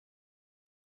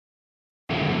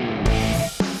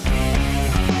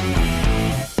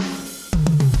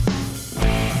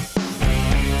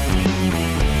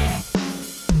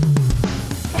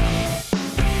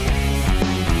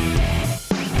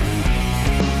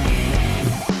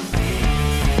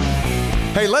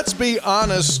Hey, let's be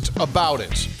honest about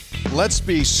it. Let's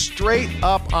be straight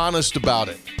up honest about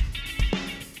it.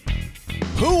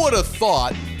 Who would have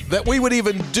thought that we would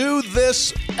even do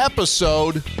this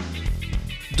episode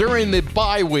during the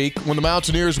bye week when the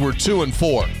Mountaineers were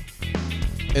 2-4?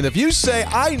 And if you say,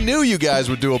 I knew you guys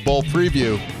would do a bowl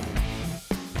preview,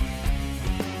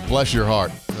 bless your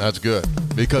heart. That's good.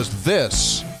 Because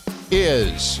this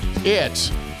is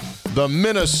it. The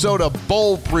Minnesota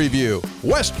Bowl Preview.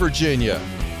 West Virginia.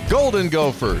 Golden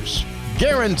Gophers.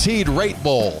 Guaranteed Rate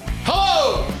Bowl.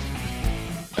 Hello!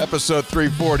 Episode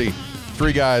 340.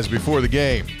 3 guys before the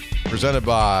game. Presented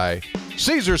by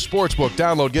Caesars Sportsbook.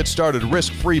 Download, get started,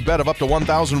 risk-free bet of up to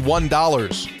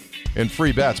 $1,001 in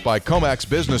free bets by Comax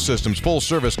Business Systems.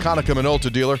 Full-service Konica Minolta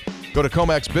dealer. Go to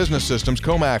Comax Business Systems,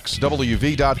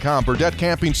 ComaxWV.com. Burdett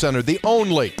Camping Center, the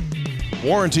only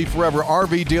Warranty Forever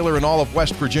RV dealer in all of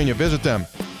West Virginia. Visit them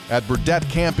at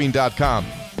BurdettCamping.com.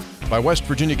 By West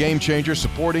Virginia Game Changer,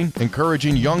 supporting,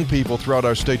 encouraging young people throughout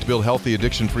our state to build healthy,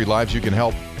 addiction-free lives. You can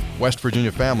help West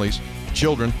Virginia families,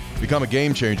 children, become a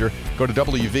game changer. Go to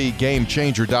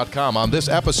WVGameChanger.com. On this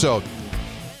episode,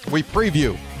 we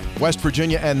preview West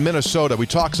Virginia and Minnesota. We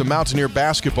talk some Mountaineer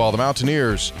basketball. The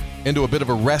Mountaineers into a bit of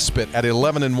a respite at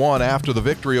 11-1 after the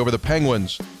victory over the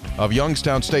Penguins of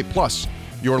Youngstown State. Plus,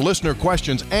 your listener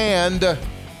questions and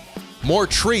more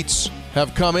treats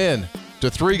have come in to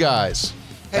 3 guys.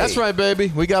 Hey, that's right,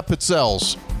 baby. We got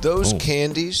Pizzelles. Those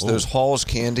candies, those Halls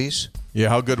candies. Yeah,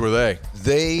 how good were they?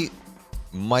 They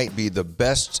might be the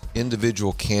best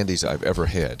individual candies I've ever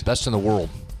had. Best in the world.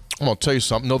 I'm going to tell you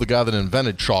something. Know the guy that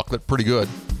invented chocolate. Pretty good.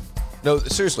 No,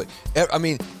 seriously. I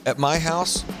mean, at my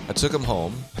house, I took them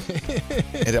home.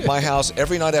 And at my house,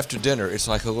 every night after dinner, it's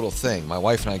like a little thing. My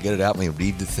wife and I get it out and we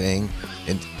read the thing.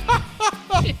 And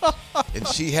and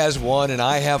she has one and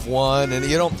I have one. And,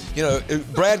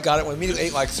 Brad got it when we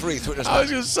ate like 3. I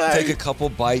was just saying. Take a couple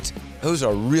bites. Those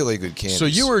are really good candies. So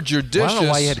you were judicious. Well, I don't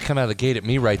know why you had to come out of the gate at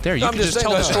me right there. You could just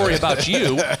tell the story about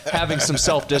you having some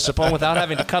self-discipline without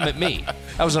having to come at me.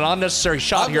 That was an unnecessary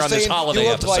shot here on this holiday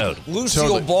episode. Like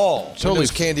Lucille Ball. Totally.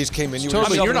 Those candies came in.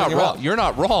 You're not wrong. You're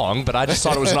not wrong, but I just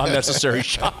thought it was an unnecessary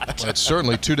shot. Well, it's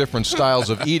certainly 2 different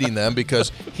styles of eating them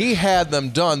because he had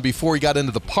them done before he got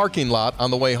into the parking lot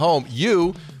on the way home.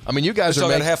 You guys are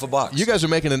making half a box. You guys are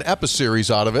making an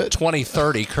episeries out of it.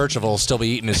 2030, Kercheval will still be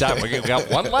eating his out. We got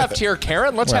one left here,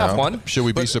 Karen. Let's have one. Should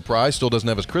we be surprised? Still doesn't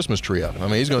have his Christmas tree up. I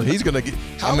mean, he's gonna.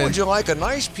 How would you like a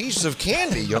nice piece of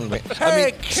candy, young man?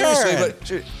 Hey, Karen.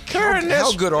 Karen,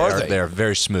 how good are they? They're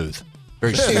very smooth.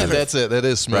 Very smooth. That's it. That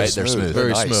is smooth. Right, they're smooth.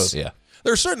 Very nice. smooth. Yeah.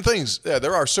 There are certain things. Yeah,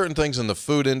 there are certain things in the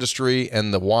food industry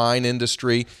and the wine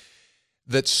industry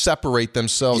that separate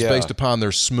themselves based upon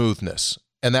their smoothness,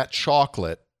 and that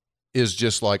chocolate is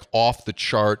just like off the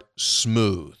chart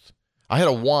smooth. I had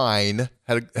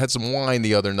had some wine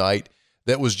the other night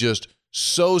that was just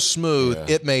so smooth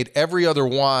it made every other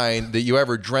wine that you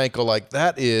ever drank go like,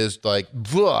 that is like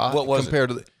blah. What was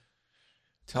compared it?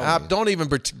 To the don't even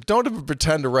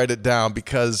pretend to write it down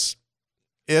because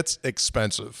it's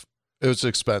expensive. It's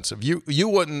expensive. You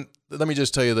wouldn't. Let me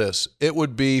just tell you this. It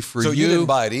would be for you. So you didn't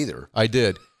buy it either. I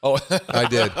did. Oh, I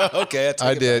did. Okay,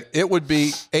 I did. It would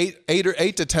be 8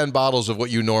 to 10 bottles of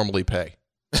what you normally pay.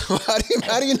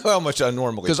 How do you know how much I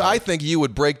normally pay? Because I think you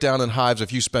would break down in hives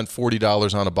if you spent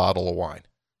 $40 on a bottle of wine.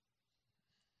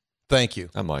 Thank you.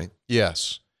 I might.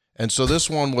 Yes. And so this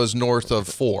one was north of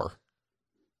 $400.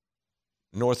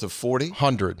 North of 40?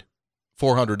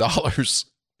 $400.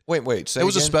 Wait. Say it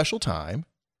was again? a special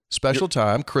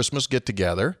time. Christmas get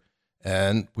together,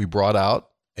 and we brought out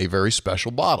a very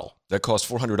special bottle. That cost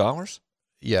 $400?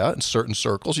 Yeah, in certain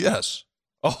circles, yes.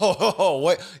 Oh,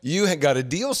 wait. You had got a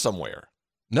deal somewhere.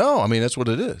 No, I mean, that's what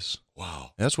it is.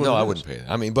 Wow. That's what it is. No, I wouldn't pay it.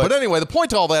 I mean, but anyway, the point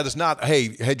to all that is not, hey,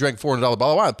 drank $400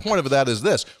 bottle of wine. The point of that is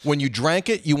this. When you drank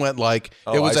it, you went like,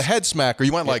 it was a head smacker.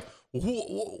 You went like,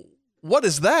 what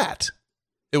is that?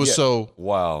 It was so.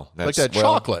 Wow. Like that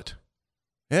chocolate.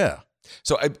 Yeah.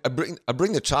 So I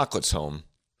bring the chocolates home,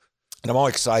 and I'm all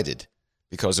excited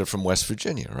because they're from West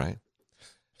Virginia, right?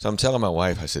 So I'm telling my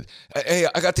wife, I said, hey,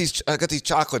 I got these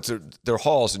chocolates. They're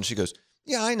Halls. And she goes,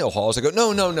 yeah, I know Halls. I go,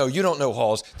 no, you don't know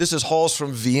Halls. This is Halls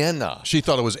from Vienna. She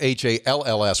thought it was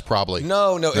HALLS probably.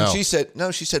 No. And she said,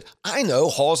 I know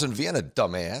Halls in Vienna,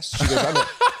 dumbass. She goes, I know.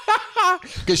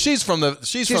 Because she's from the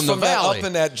valley. Up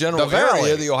in that general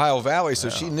area, the Ohio Valley, so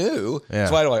she knew. Yeah.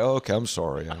 So I was like, okay, I'm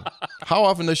sorry. How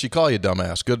often does she call you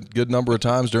dumbass? Good number of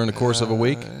times during the course of a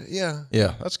week? Yeah.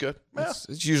 Yeah, that's good.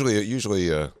 It's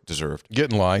usually deserved.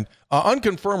 Get in line.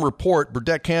 Unconfirmed report,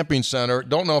 Burdette Camping Center.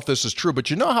 Don't know if this is true, but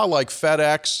you know how like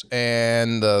FedEx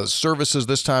and services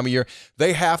this time of year,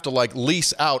 they have to like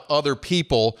lease out other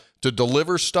people to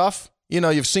deliver stuff? You know,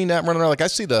 you've seen that running around. Like I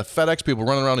see the FedEx people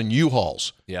running around in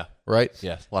U-Hauls. Yeah. Right?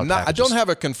 Yeah. A lot of I don't have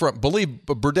a confirmed. Believe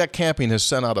Burdette Camping has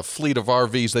sent out a fleet of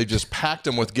RVs. They just packed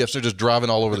them with gifts. They're just driving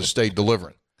all over the state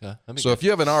delivering. Yeah, so if you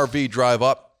have an RV drive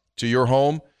up to your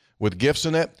home with gifts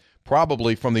in it,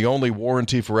 probably from the only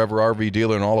warranty forever RV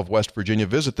dealer in all of West Virginia,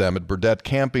 visit them at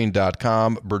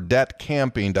BurdetteCamping.com,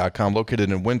 BurdetteCamping.com,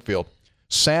 located in Winfield.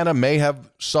 Santa may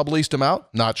have subleased them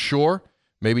out. Not sure.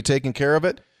 Maybe taking care of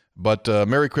it. But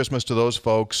Merry Christmas to those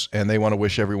folks, and they want to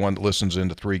wish everyone that listens in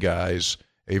to Three Guys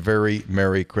a very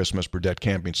Merry Christmas. Burdette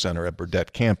Camping Center at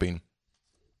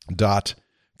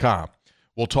BurdetteCamping.com.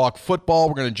 We'll talk football.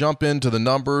 We're going to jump into the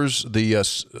numbers.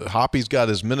 Hoppy's got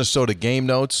his Minnesota game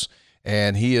notes,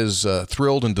 and he is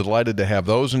thrilled and delighted to have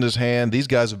those in his hand. These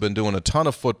guys have been doing a ton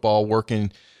of football,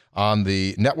 working on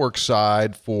the network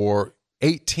side for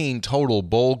 18 total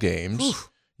bowl games. Oof.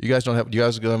 You guys going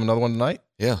to have another one tonight?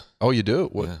 Yeah. Oh, you do?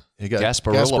 What? Yeah. You got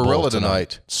Gasparilla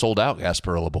tonight. Sold out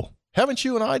Gasparilla Bowl. Haven't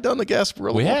you and I done the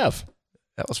Gasparilla We Bowl? have.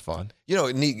 That was fun. You know,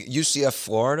 UCF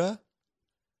Florida.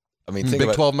 I mean, think Big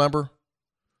about, 12 member.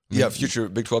 Yeah, future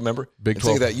Big 12 member. Big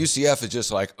 12. Think that UCF is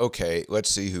just like, okay, let's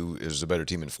see who is the better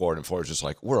team in Florida. And Florida's just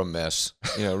like, we're a mess.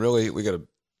 You know, really, we got to.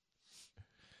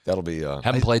 That'll be.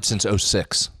 Haven't played since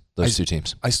 2006. Those two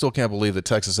teams. I still can't believe that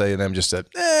Texas A&M just said,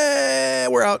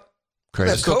 we're out.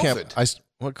 Crazy. That's COVID.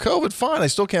 COVID, fine. I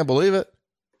still can't believe it.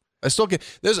 I still can't.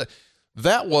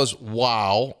 That was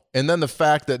wow. And then the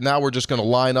fact that now we're just going to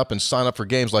line up and sign up for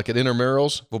games like at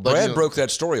intramurals. Well, Brad broke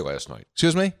that story last night.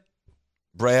 Excuse me?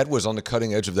 Brad was on the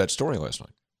cutting edge of that story last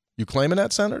night. You claiming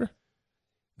that, Senator?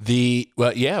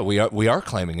 Well, yeah, we are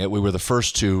claiming it. We were the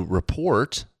first to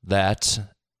report that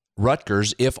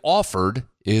Rutgers, if offered,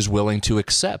 is willing to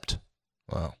accept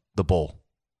the bowl.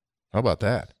 How about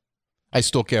that? I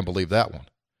still can't believe that one.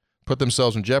 Put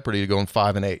themselves in jeopardy to going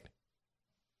 5-8.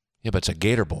 Yeah, but it's a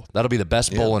Gator Bowl. That'll be the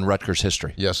best bowl in Rutgers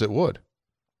history. Yes, it would.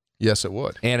 Yes, it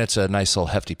would. And it's a nice little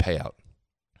hefty payout.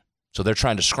 So they're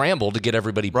trying to scramble to get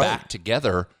everybody back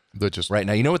together right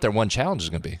now. You know what their one challenge is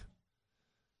going to be?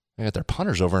 They got their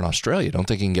punters over in Australia. Don't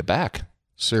think he can get back.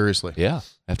 Seriously. Yeah.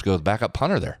 Have to go with the backup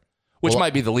punter there. Which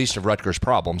might be the least of Rutgers'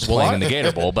 problems playing in the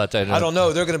Gator Bowl. But I don't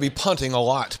know. They're going to be punting a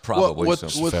lot, probably. With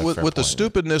the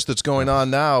stupidness that's going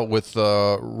on now with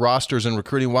rosters and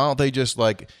recruiting, why don't they just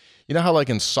you know how like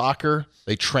in soccer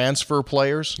they transfer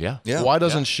players? Yeah. Why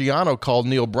doesn't Schiano call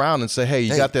Neil Brown and say, hey,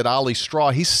 you got that Ollie Straw?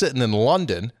 He's sitting in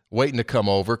London waiting to come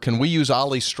over. Can we use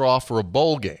Ollie Straw for a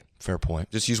bowl game? Fair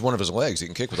point. Just use one of his legs. He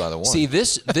can kick with either one. See,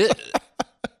 this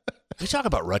we talk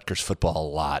about Rutgers football a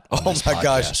lot. Oh my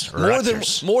gosh,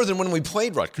 more than when we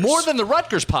played Rutgers. More than the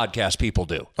Rutgers podcast people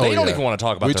do. They don't even want to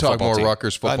talk about. We their talk football more team.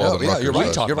 Rutgers football than Rutgers. You're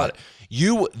right. Talk about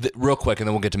it. Real quick, and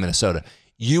then we'll get to Minnesota.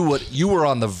 You were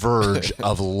on the verge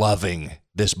of loving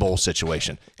this bowl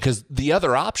situation because the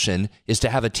other option is to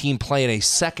have a team play in a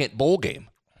second bowl game.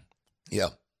 Yeah.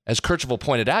 As Kirchhoff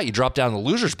pointed out, you drop down the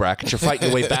loser's bracket, you're fighting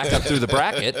your way back up through the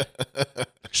bracket,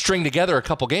 string together a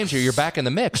couple games here, you're back in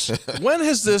the mix. When did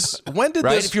this?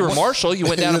 If you were Marshall, you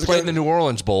went down and played in the New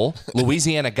Orleans Bowl.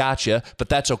 Louisiana got you, but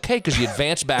that's okay because you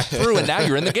advanced back through, and now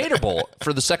you're in the Gator Bowl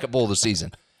for the second bowl of the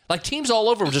season. Like teams all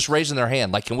over were just raising their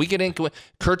hand. Like, can we get in?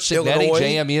 Kurt Cignetti,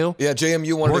 JMU. Yeah,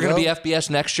 JMU wanted We're to going to be FBS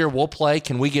next year. We'll play.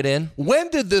 Can we get in? When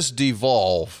did this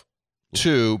devolve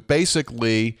to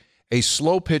basically a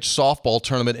slow pitch softball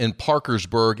tournament in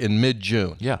Parkersburg in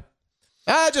mid-June? Yeah.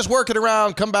 Just work it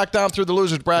around, come back down through the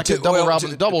loser's bracket,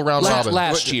 double round robin.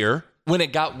 Last year, when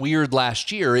it got weird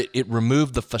last year, it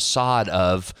removed the facade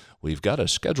of, we've got to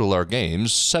schedule our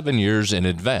games 7 years in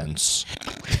advance,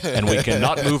 and we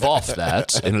cannot move off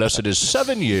that unless it is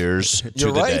 7 years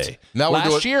to the day. Now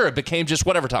last year, it became just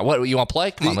whatever time. What, you want to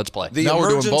play? Come on, let's play. Now we're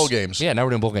doing bowl games. Yeah, now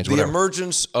we're doing bowl games. The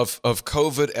emergence of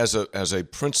COVID as a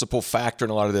principal factor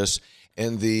in a lot of this,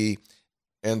 and the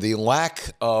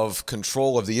lack of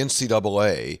control of the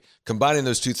NCAA, combining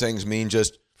those two things mean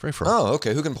just free for all. Oh,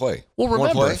 okay. Who can play? Well,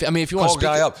 remember, if you want to call a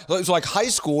guy up, it was like high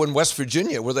school in West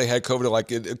Virginia where they had COVID.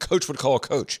 Like a coach would call a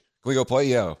coach. Can we go play?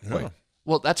 Yeah. Play.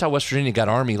 Well, that's how West Virginia got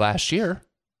Army last year.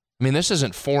 I mean, this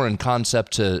isn't foreign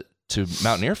concept to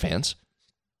Mountaineer fans.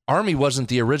 Army wasn't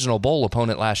the original bowl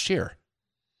opponent last year.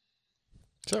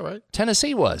 Is that right?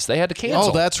 Tennessee was. They had to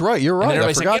cancel. Oh, that's right. You're right.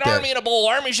 I forgot that. Army in a bowl.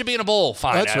 Army should be in a bowl.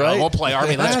 Fine. That's right. We'll play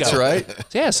Army. Let's go. That's right.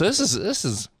 Yeah. So this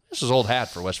is This is old hat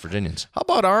for West Virginians. How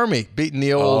about Army beating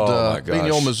the old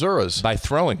Missouras By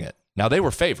throwing it. Now, they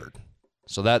were favored.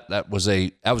 So that was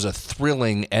a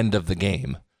thrilling end of the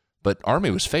game. But Army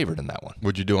was favored in that one.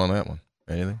 What'd you do on that one?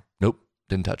 Anything? Nope.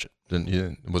 Didn't touch it.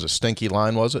 Was it a stinky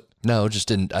line, was it? No, just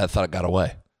didn't. I thought it got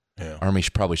away. Yeah. Army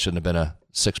probably shouldn't have been a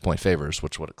 6-point favors,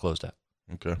 which is what it closed at.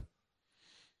 Okay.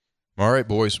 All right,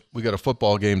 boys. We got a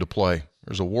football game to play.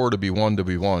 There's a war to be won.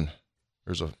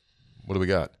 What do we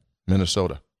got?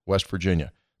 Minnesota, West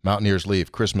Virginia. Mountaineers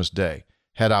leave Christmas Day.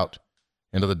 Head out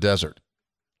into the desert.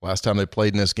 Last time they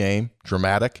played in this game,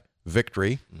 dramatic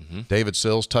victory. Mm-hmm. David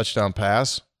Sills, touchdown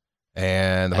pass.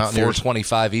 And the Mountaineers,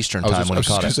 4:25 Eastern time when he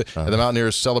caught it. And the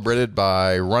Mountaineers celebrated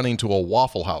by running to a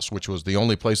Waffle House, which was the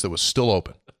only place that was still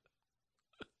open.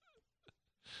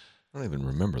 I don't even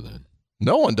remember that.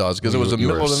 No one does because it was the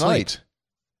middle of the night.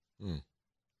 Hmm.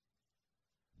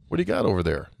 What do you got over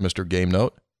there, Mr. Game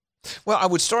Note? Well, I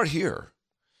would start here.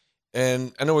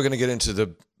 And I know we're going to get into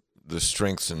the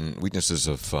strengths and weaknesses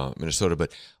of Minnesota,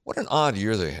 but what an odd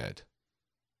year they had.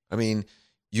 I mean,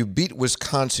 you beat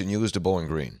Wisconsin, you lose to Bowling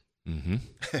Green. Mm-hmm.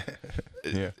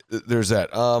 Yeah. There's that.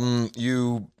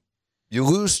 You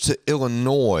lose to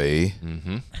Illinois.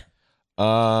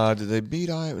 Mm-hmm. Did they beat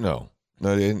Iowa? No,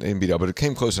 they didn't beat Iowa, but it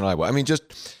came close in Iowa. I mean, just,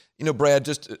 Brad,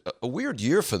 just a weird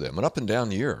year for them, an up and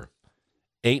down year.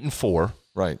 8-4.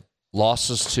 Right.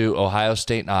 Losses to Ohio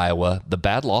State and Iowa. The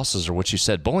bad losses are what you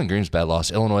said. Bowling Green's a bad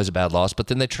loss. Illinois is a bad loss. But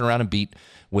then they turn around and beat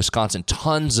Wisconsin.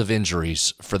 Tons of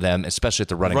injuries for them, especially at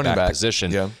the running back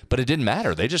position. Yeah. But it didn't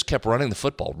matter. They just kept running the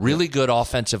football. Really good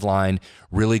offensive line,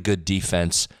 really good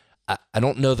defense. I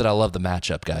don't know that I love the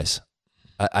matchup, guys.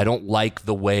 I don't like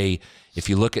the way, if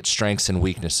you look at strengths and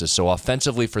weaknesses. So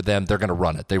offensively for them, they're going to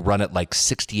run it. They run it like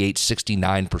 68,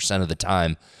 69% of the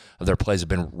time of their plays have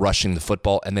been rushing the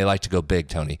football, and they like to go big,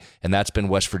 Tony. And that's been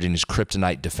West Virginia's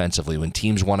kryptonite defensively. When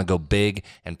teams want to go big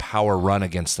and power run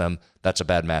against them, that's a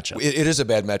bad matchup. It is a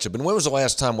bad matchup. And when was the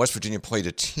last time West Virginia played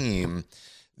a team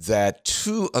that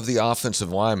two of the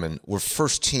offensive linemen were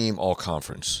first-team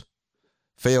all-conference?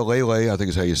 Fayolele, I think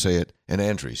is how you say it, and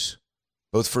Andrews.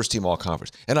 Both first-team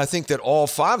all-conference. And I think that all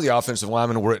five of the offensive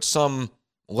linemen were at some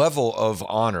level of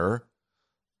honor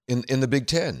in the Big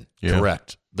Ten. Yeah.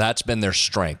 Correct. That's been their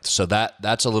strength. So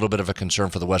that's a little bit of a concern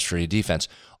for the West Virginia defense.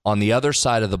 On the other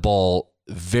side of the ball,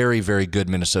 very, very good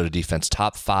Minnesota defense.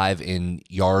 Top 5 in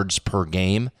yards per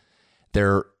game.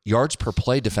 Their yards per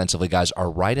play defensively, guys,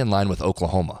 are right in line with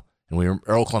Oklahoma. Or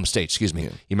Oklahoma State, excuse me. Yeah.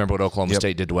 You remember what Oklahoma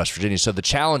State did to West Virginia. So the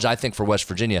challenge, I think, for West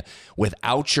Virginia,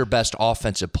 without your best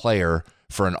offensive player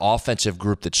for an offensive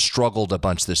group that struggled a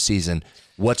bunch this season,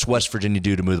 what's West Virginia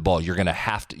do to move the ball? You're going to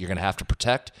have to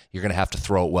protect. You're going to have to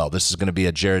throw it well. This is going to be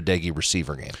a Jared Dagey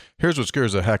receiver game. Here's what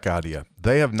scares the heck out of you.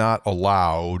 They have not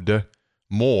allowed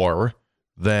more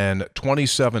than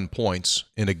 27 points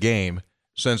in a game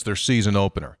since their season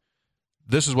opener.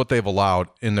 This is what they've allowed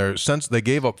since they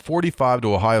gave up 45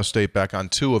 to Ohio State back on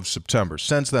 2 of September.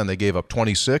 Since then, they gave up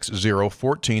 26, 0,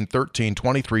 14, 13,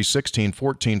 23, 16,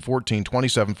 14, 14,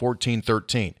 27, 14,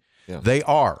 13. Yeah. They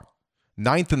are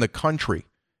 9th in the country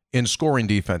in scoring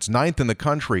defense, 9th in the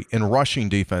country in rushing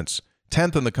defense,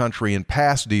 10th in the country in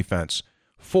pass defense,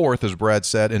 4th, as Brad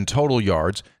said, in total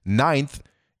yards, 9th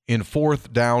in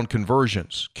 4th down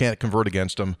conversions. Can't convert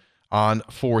against them on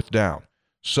 4th down.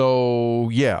 So,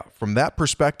 yeah, from that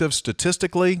perspective,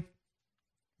 statistically,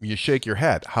 you shake your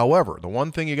head. However, the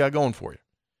one thing you got going for you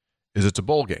is it's a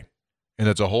bowl game, and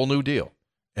it's a whole new deal.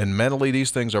 And mentally, these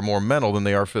things are more mental than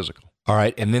they are physical. All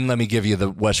right, and then let me give you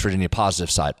the West Virginia positive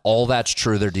side. All that's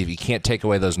true. You can't take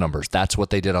away those numbers. That's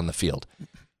what they did on the field.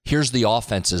 Here's the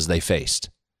offenses they faced.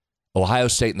 Ohio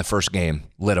State in the first game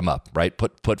lit them up, right?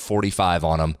 Put 45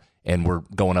 on them, and we're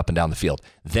going up and down the field.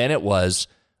 Then it was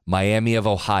Miami of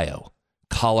Ohio,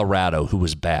 Colorado, who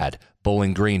was bad,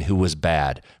 Bowling Green, who was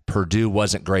bad, Purdue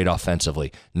wasn't great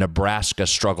offensively, Nebraska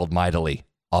struggled mightily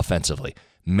offensively,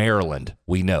 Maryland,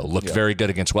 we know, looked very good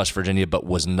against West Virginia, but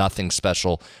was nothing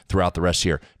special throughout the rest of the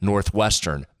year.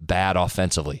 Northwestern, bad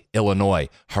offensively. Illinois,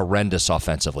 horrendous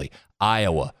offensively.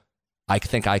 Iowa, I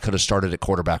think I could have started at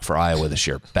quarterback for Iowa this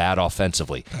year, bad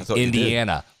offensively.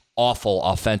 Indiana, awful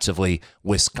offensively.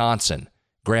 Wisconsin,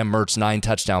 Graham Mertz, 9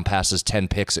 touchdown passes, 10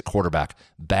 picks at quarterback.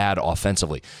 Bad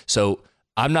offensively. So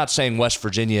I'm not saying West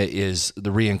Virginia is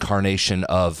the reincarnation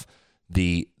of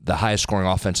the highest scoring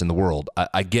offense in the world.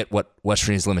 I get what West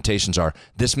Virginia's limitations are.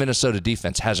 This Minnesota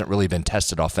defense hasn't really been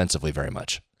tested offensively very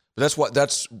much. But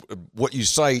that's what you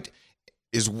cite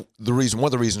is one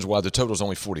of the reasons why the total is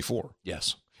only 44.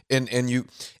 Yes. And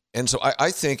And so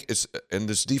I think it's in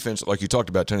this defense, like you talked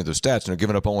about, Tony, those stats, and they're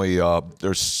giving up only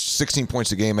there's 16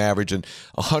 points a game average and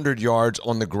 100 yards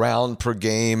on the ground per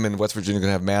game. And West Virginia going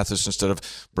to have Mathis instead of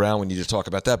Brown. We need to talk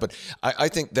about that. But I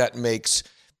think that makes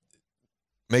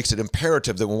it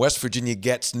imperative that when West Virginia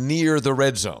gets near the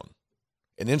red zone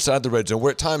and inside the red zone,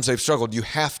 where at times they've struggled, you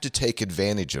have to take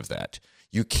advantage of that.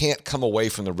 You can't come away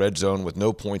from the red zone with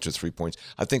no points or 3 points.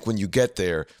 I think when you get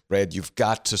there, Brad, you've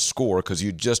got to score because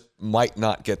you just might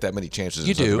not get that many chances.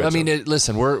 You do. I mean,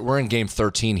 listen, we're in game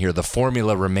 13 here. The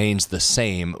formula remains the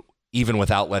same even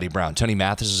without Letty Brown. Tony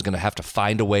Mathis is going to have to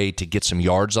find a way to get some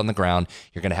yards on the ground.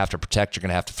 You're going to have to protect. You're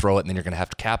going to have to throw it, and then you're going to have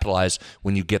to capitalize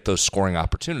when you get those scoring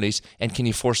opportunities. And can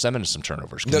you force them into some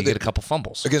turnovers? Can you get a couple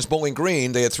fumbles? Against Bowling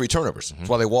Green, they had 3 turnovers. That's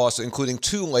why they lost, including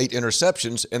 2 late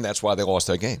interceptions, and that's why they lost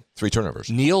that game. 3 turnovers.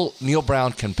 Neil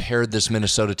Brown compared this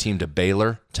Minnesota team to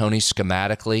Baylor, Tony,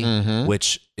 schematically,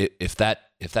 which if that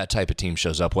type of team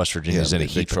shows up, West Virginia is in a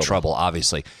heap of trouble,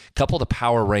 obviously. A couple of the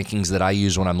power rankings that I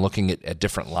use when I'm looking at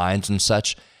different lines and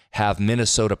such have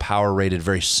Minnesota power rated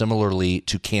very similarly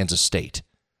to Kansas State,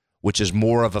 which is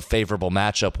more of a favorable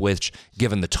matchup, which,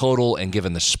 given the total and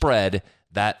given the spread,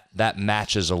 that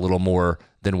matches a little more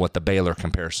than what the Baylor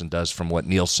comparison does from what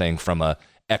Neil's saying from a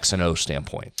X and O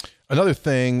standpoint. Another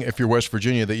thing, if you're West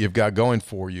Virginia, that you've got going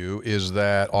for you is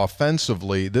that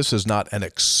offensively, this is not an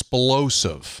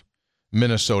explosive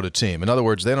Minnesota team. In other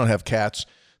words, they don't have cats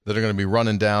that are going to be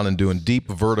running down and doing deep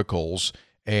verticals,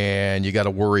 and you got to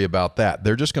worry about that.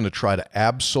 They're just going to try to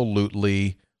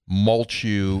absolutely mulch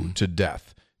you to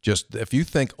death. Just if you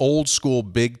think old school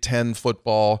Big Ten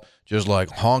football, just like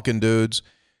honking dudes,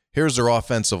 here's their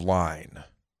offensive line.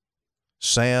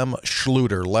 Sam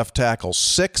Schluter, left tackle,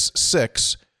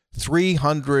 6'6",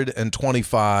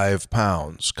 325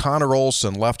 pounds. Connor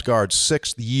Olson, left guard,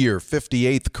 6th year,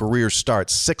 58th career start,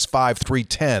 6'5",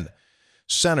 310.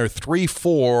 Center,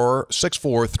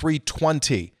 6'4",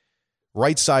 320.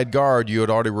 Right side guard, you had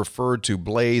already referred to,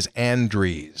 Blaze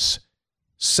Andries,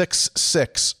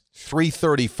 6'6",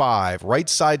 335. Right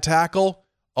side tackle,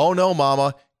 oh no,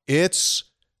 mama, it's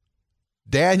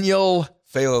Daniel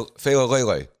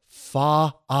Fa'alele.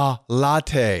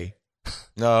 Fa'alate.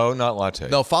 No, not latte.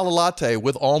 No, Fa'alate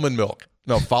with almond milk.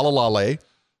 No, Fa'alale,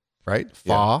 right?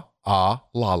 Yeah.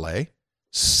 Fa'alale.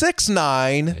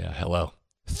 6'9". Yeah, hello.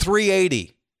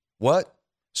 380. What?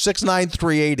 6'9",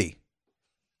 380.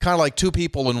 Kind of like 2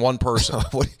 people in one person.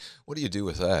 What do you do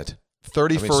with that?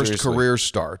 31st career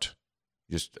start.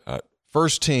 Just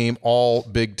First team, all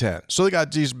Big Ten. So they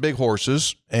got these big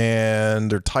horses, and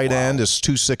their tight end is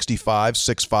 265,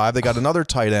 6'5". They got another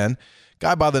tight end,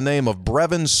 guy by the name of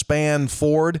Brevin Spann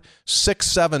Ford,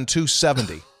 6'7",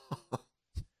 270.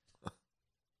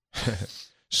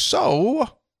 So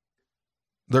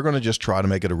they're going to just try to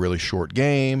make it a really short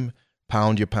game.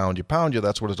 Pound you.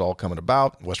 That's what it's all coming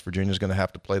about. West Virginia's going to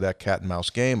have to play that cat and mouse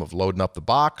game of loading up the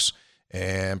box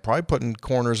and probably putting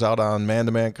corners out on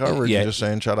man-to-man coverage and just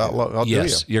saying, shut out, I'll do you.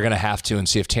 You're going to have to, and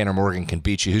see if Tanner Morgan can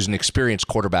beat you, who's an experienced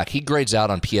quarterback. He grades out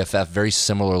on PFF very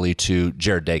similarly to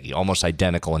Jared Dagey, almost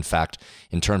identical, in fact,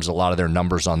 in terms of a lot of their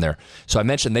numbers on there. So I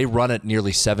mentioned they run it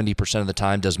nearly 70% of the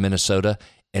time, does Minnesota,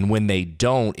 and when they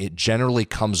don't, it generally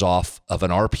comes off of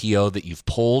an RPO that you've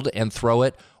pulled and throw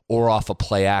it, or off a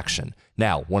play action.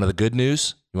 Now, one of the good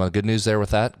news, you want the good news there with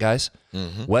that, guys?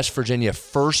 Mm-hmm. West Virginia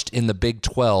first in the Big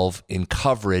 12 in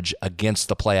coverage against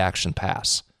the play action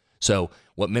pass. So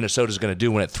what Minnesota's going to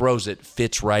do when it throws it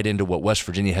fits right into what West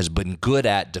Virginia has been good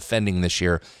at defending this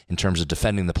year in terms of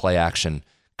defending the play action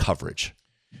coverage.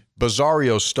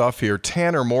 Bizarro stuff here.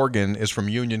 Tanner Morgan is from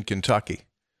Union, Kentucky.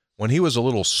 When he was a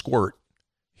little squirt,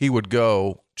 he would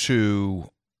go to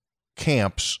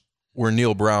camps where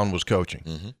Neil Brown was coaching.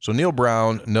 Mm-hmm. So Neil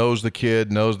Brown knows the kid,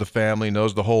 knows the family,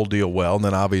 knows the whole deal well. And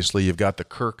then obviously you've got the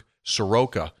Kirk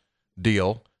Soroka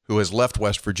deal, who has left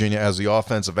West Virginia as the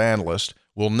offensive analyst,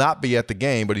 will not be at the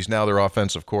game, but he's now their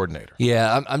offensive coordinator.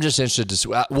 Yeah, I'm just interested to see.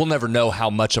 We'll never know how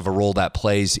much of a role that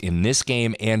plays in this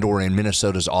game and or in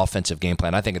Minnesota's offensive game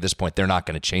plan. I think at this point they're not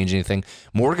going to change anything.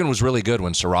 Morgan was really good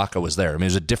when Soroka was there. I mean, it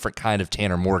was a different kind of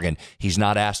Tanner Morgan. He's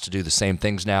not asked to do the same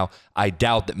things now. I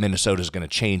doubt that Minnesota's going to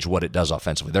change what it does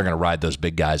offensively. They're going to ride those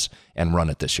big guys and run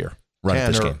it this year.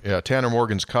 This game. Yeah, Tanner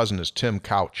Morgan's cousin is Tim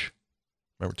Couch.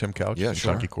 Remember Tim Couch? Yeah,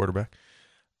 Kentucky sure. Quarterback.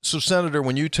 So, Senator,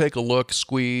 when you take a look,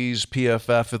 squeeze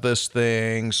PFF of this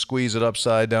thing, squeeze it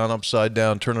upside down,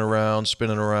 turn it around,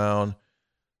 spin it around,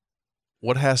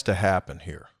 what has to happen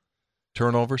here?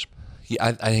 Turnovers? Yeah,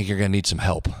 I think you're going to need some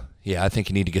help. Yeah, I think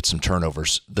you need to get some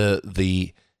turnovers.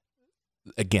 The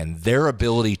again, their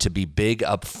ability to be big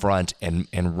up front and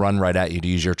run right at you, to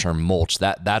use your term, mulch,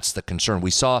 that's the concern.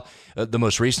 We saw the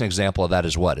most recent example of that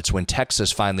is what? It's when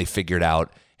Texas finally figured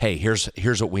out, hey, here's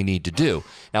what we need to do.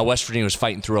 Now, West Virginia was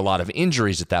fighting through a lot of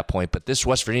injuries at that point, but this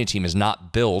West Virginia team is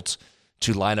not built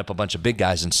to line up a bunch of big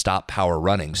guys and stop power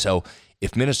running. So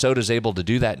if Minnesota's able to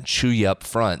do that and chew you up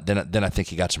front, then I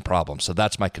think you got some problems. So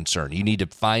that's my concern. You need to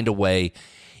find a way.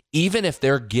 Even if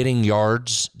they're getting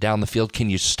yards down the field, can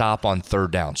you stop on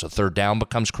third down? So third down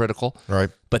becomes critical. Right.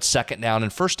 But second down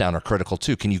and first down are critical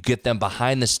too. Can you get them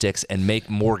behind the sticks and make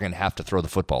Morgan have to throw the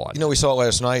football on you? You know, we saw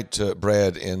last night,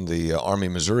 Brad, in the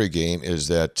Army-Missouri game, is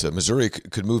that Missouri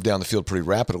could move down the field pretty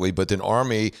rapidly, but then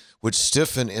Army would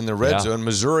stiffen in the red zone.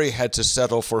 Missouri had to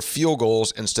settle for field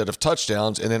goals instead of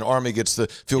touchdowns, and then Army gets the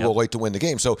field goal late to win the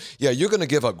game. So, yeah, you're going to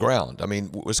give up ground. I mean,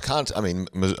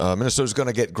 Minnesota's going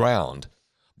to get ground.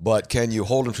 But can you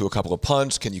hold him to a couple of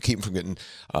punts? Can you keep him from getting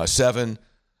 7?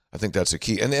 I think that's a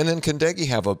key. And then can Deggy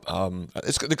have a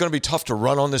they're going to be tough to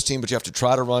run on this team, but you have to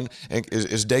try to run. And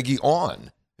is Deggy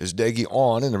on? Is Deggy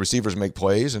on? And the receivers make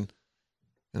plays, and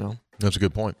That's a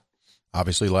good point.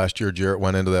 Obviously, last year Jarrett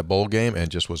went into that bowl game and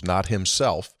just was not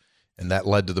himself, and that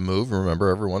led to the move. Remember,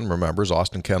 everyone remembers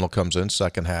Austin Kendall comes in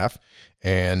second half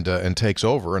and takes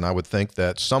over. And I would think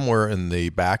that somewhere in the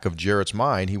back of Jarrett's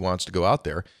mind, he wants to go out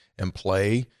there and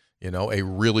play, a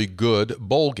really good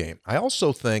bowl game. I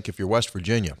also think if you're West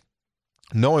Virginia,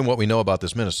 knowing what we know about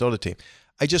this Minnesota team,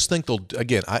 I just think they'll,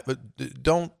 again,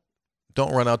 don't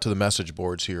run out to the message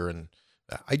boards here. And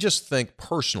I just think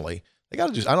personally, they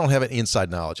got to do, I don't have any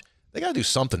inside knowledge. They got to do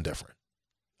something different.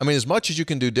 I mean, as much as you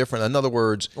can do different, in other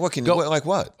words, what can you, like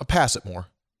what? Pass it more.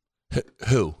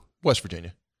 Who? West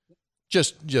Virginia.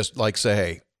 Just like say,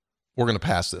 hey, we're going to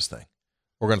pass this thing.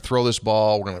 We're going to throw this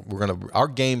ball. Our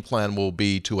game plan will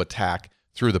be to attack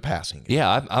through the passing game.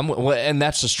 Yeah, and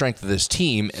that's the strength of this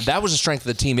team. That was the strength of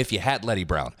the team if you had Letty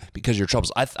Brown, because your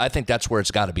troubles. I think that's where it's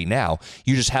got to be now.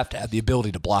 You just have to have the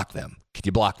ability to block them. Can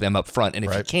you block them up front? And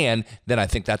if you can, then I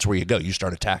think that's where you go. You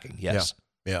start attacking. Yes.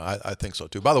 Yeah, I think so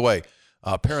too. By the way,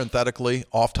 parenthetically,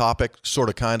 off topic, sort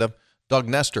of, kind of, Doug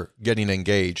Nestor getting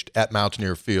engaged at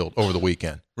Mountaineer Field over the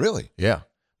weekend. Really? Yeah.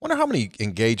 Wonder how many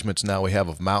engagements now we have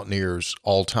of Mountaineers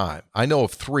all time. I know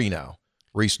of 3 now.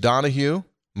 Reese Donahue,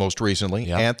 most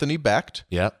recently, Anthony Becht,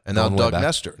 and now Doug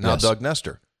Nestor. Doug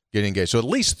Nestor getting engaged. So at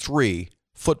least 3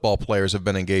 football players have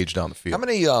been engaged on the field.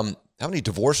 How many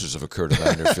divorces have occurred at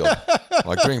Mountaineer Field?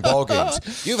 Like during ball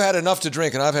games. You've had enough to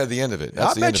drink, and I've had the end of it.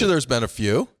 I bet you there's been a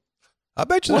few.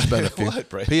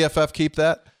 PFF keep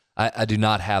that? I do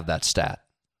not have that stat.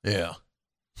 Yeah.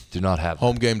 Do not have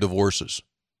home game divorces.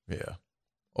 Yeah.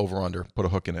 Over under, put a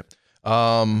hook in it.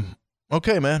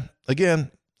 Okay, man.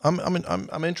 Again,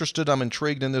 I'm interested. I'm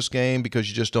intrigued in this game because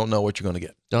you just don't know what you're going to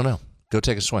get. Don't know. Go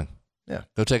take a swing. Yeah.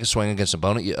 Go take a swing against a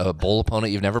bowl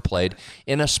opponent you've never played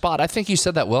in a spot. I think you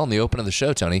said that well in the open of the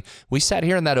show, Tony. We sat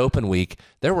here in that open week.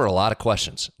 There were a lot of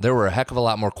questions. There were a heck of a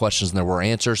lot more questions than there were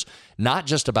answers, not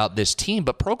just about this team,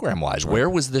 but program-wise. Right. Where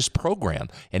was this program?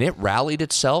 And it rallied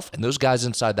itself, and those guys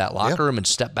inside that locker room and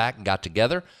stepped back and got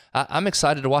together. I'm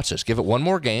excited to watch this. Give it one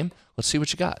more game. Let's see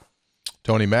what you got.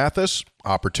 Tony Mathis,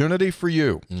 opportunity for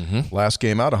you. Mm-hmm. Last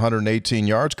game out, 118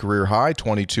 yards, career high,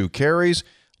 22 carries.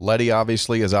 Letty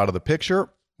obviously is out of the picture.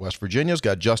 West Virginia's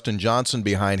got Justin Johnson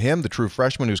behind him, the true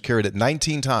freshman who's carried it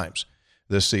 19 times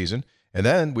this season. And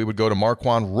then we would go to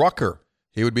Marquand Rucker.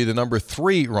 He would be the number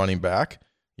 3 running back,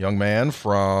 young man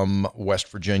from West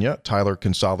Virginia, Tyler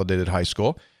Consolidated High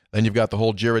School. Then you've got the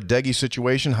whole Jarrett Deggy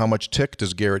situation. How much tick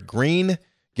does Garrett Green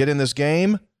get in this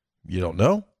game? You don't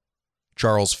know.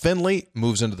 Charles Finley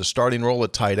moves into the starting role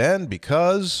at tight end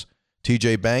because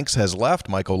TJ Banks has left.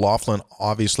 Mike O'Loughlin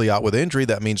obviously out with injury.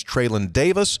 That means Traylon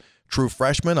Davis, true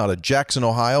freshman out of Jackson,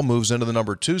 Ohio, moves into the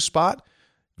number 2 spot.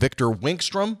 Victor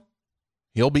Winkstrom,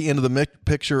 he'll be into the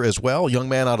picture as well, young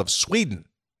man out of Sweden.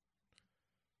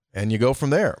 And you go from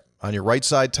there. On your right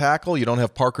side tackle, you don't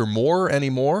have Parker Moore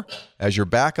anymore as your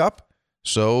backup.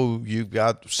 So you've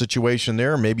got a situation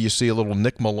there. Maybe you see a little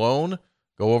Nick Malone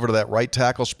go over to that right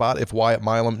tackle spot if Wyatt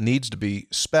Milam needs to be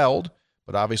spelled.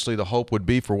 But obviously the hope would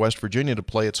be for West Virginia to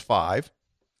play its 5.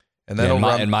 And then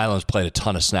and Milam's played a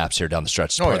ton of snaps here down the stretch.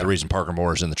 It's part of the reason Parker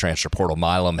Moore is in the transfer portal.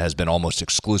 Milam has been almost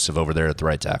exclusive over there at the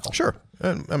right tackle. Sure.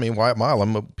 And, I mean, Wyatt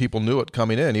Milam, people knew it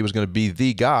coming in. He was going to be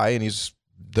the guy, and he's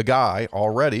the guy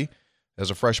already as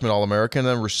a freshman All-American.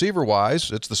 And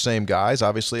receiver-wise, it's the same guys.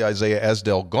 Obviously, Isaiah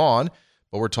Esdale gone.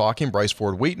 But we're talking Bryce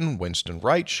Ford-Wheaton, Winston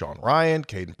Wright, Sean Ryan,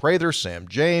 Caden Prather, Sam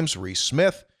James, Reese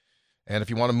Smith. And if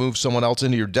you want to move someone else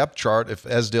into your depth chart, if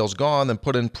Esdale's gone, then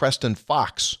put in Preston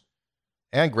Fox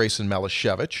and Grayson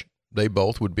Melishevich. they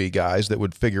both would be guys that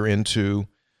would figure into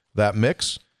that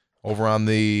mix. Over on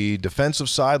the defensive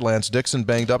side, Lance Dixon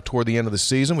banged up toward the end of the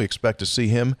season. We expect to see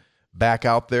him back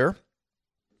out there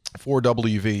for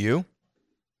WVU.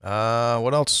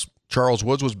 What else? Charles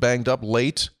Woods was banged up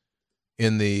late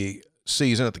in the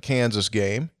season at the Kansas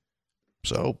game.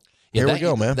 So here we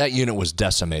go, man. That unit was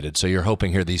decimated. So you're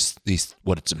hoping here these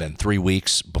what it's been 3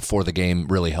 weeks before the game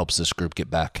really helps this group get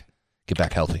back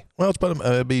healthy. Well,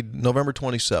 it'll be November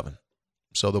 27.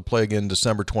 So they'll play again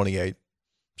December 28.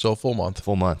 So full month.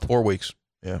 4 weeks.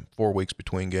 Yeah, 4 weeks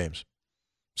between games.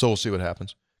 So we'll see what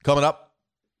happens. Coming up,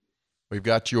 we've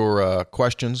got your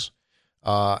questions.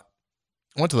 I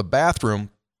went to the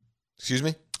bathroom. Excuse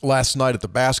me? Last night at the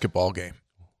basketball game.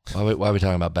 Why are we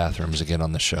talking about bathrooms again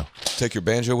on this show? Take your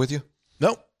banjo with you?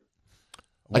 No.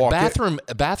 Like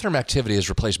bathroom activity has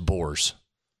replaced bores.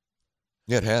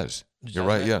 Yeah, it has. You're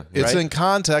right, yeah. It's right? in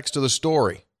context to the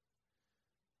story.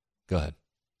 Go ahead.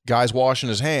 Guy's washing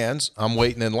his hands. I'm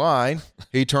waiting in line.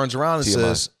 He turns around and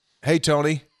says, "Hey,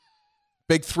 Tony,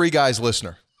 big Three Guys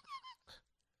listener."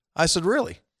 I said,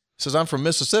 "Really?" He says, "I'm from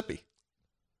Mississippi,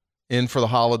 in for the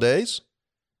holidays."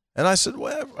 And I said,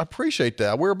 "Well, I appreciate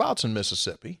that. Whereabouts in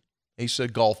Mississippi?" He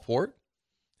said, "Gulfport."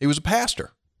 He was a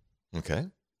pastor. Okay.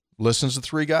 Listens to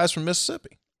Three Guys from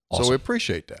Mississippi. Awesome. So we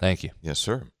appreciate that. Thank you. Yes,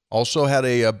 sir. Also had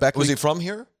a Beckley. Was he from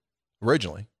here?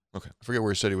 Originally. Okay. I forget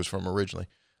where he said he was from originally.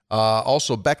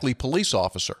 Also, Beckley police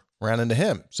officer ran into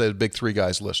him. Said big Three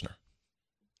Guys listener.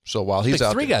 So while he's Big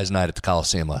out Three there, Guys night at the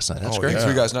Coliseum last night. That's great. yeah.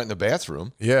 Three Guys night in the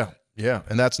bathroom. Yeah.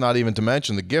 And that's not even to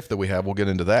mention the gift that we have. We'll get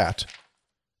into that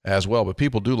as well. But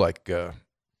people do like, I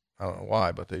don't know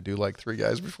why, but they do like Three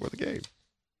Guys before the game.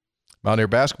 Mountaineer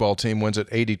basketball team wins at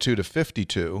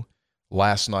 82-52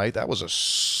 last night. That was a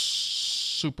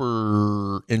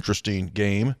super interesting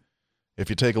game if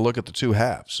you take a look at the two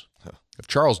halves. If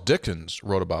Charles Dickens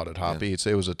wrote about it, Hoppy, he'd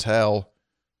say it was a tale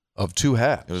of two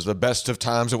halves. It was the best of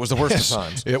times. It was the worst of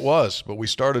times. It was, but we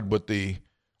started with the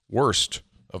worst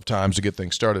of times to get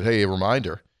things started. Hey, a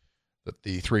reminder that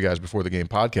the Three Guys Before the Game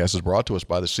podcast is brought to us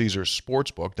by the Caesars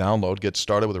Sportsbook. Download, get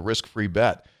started with a risk-free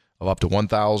bet of up to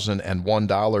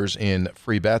 $1,001 in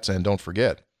free bets. And don't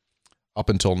forget,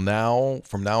 from now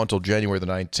until January the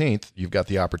 19th, you've got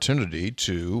the opportunity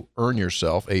to earn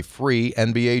yourself a free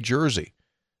NBA jersey.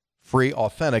 Free,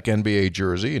 authentic NBA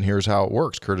jersey, and here's how it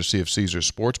works, courtesy of Caesars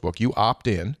Sportsbook. You opt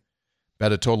in,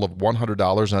 bet a total of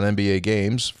 $100 on NBA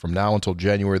games. From now until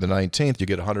January the 19th, you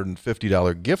get a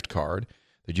 $150 gift card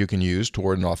that you can use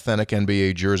toward an authentic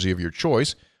NBA jersey of your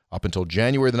choice. Up until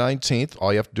January the 19th,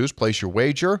 all you have to do is place your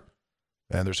wager,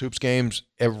 and there's hoops games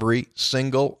every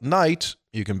single night.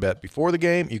 You can bet before the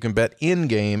game. You can bet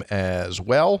in-game as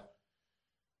well.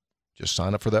 Just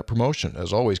sign up for that promotion.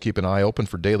 As always, keep an eye open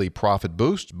for daily profit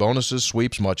boosts, bonuses,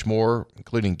 sweeps, much more,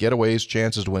 including getaways,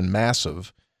 chances to win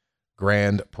massive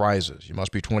grand prizes. You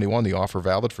must be 21. The offer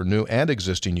valid for new and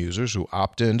existing users who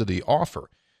opt into the offer.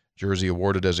 Jersey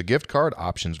awarded as a gift card.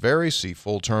 Options vary. See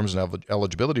full terms and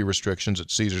eligibility restrictions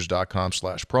at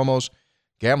Caesars.com/promos.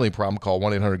 Gambling problem? Call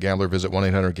 1-800-GAMBLER. Visit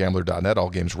 1-800-GAMBLER.net. All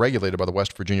games regulated by the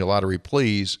West Virginia Lottery.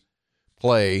 Please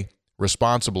play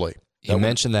responsibly. You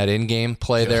mentioned that in-game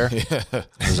play there. It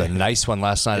was a nice one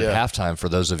last night at halftime for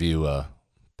those of you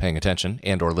paying attention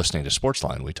and or listening to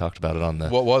Sportsline. We talked about it on the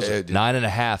What was it?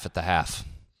 9.5 at the half.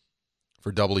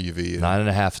 For WVU.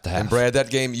 9.5 at the half. And Brad, that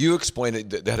game, you explained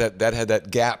it, that had that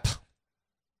gap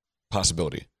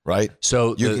possibility, right?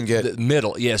 So you can get the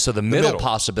middle. Yeah, so the middle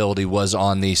possibility was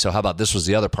on the, so how about this was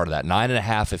the other part of that.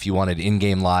 9.5 if you wanted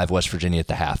in-game live West Virginia at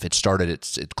the half. It closed at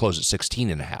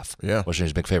 16.5. Yeah. West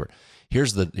Virginia's a big favorite.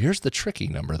 Here's the tricky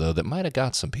number, though, that might have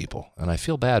got some people, and I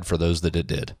feel bad for those that it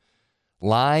did.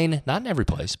 Line, not in every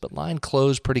place, but line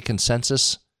closed pretty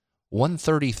consensus,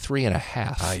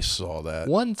 133.5. I saw that.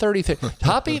 133.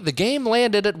 Hoppy, the game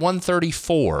landed at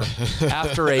 134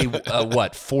 after a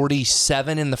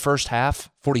 47 in the first half,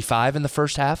 45 in the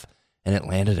first half, and it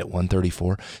landed at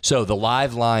 134. So the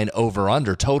live line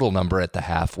over-under total number at the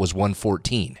half was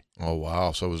 114. Oh,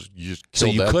 wow. So it was, you just So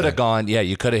killed you that could have thing. gone,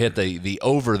 you could have hit the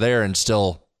over there and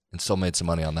still made some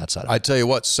money on that side. I tell you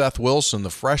what, Seth Wilson,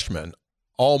 the freshman,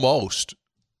 almost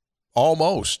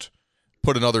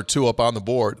put another 2 up on the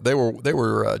board. They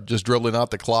were just dribbling out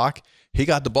the clock. He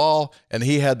got the ball, and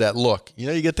he had that look. You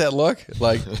know, you get that look?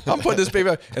 Like, I'm putting this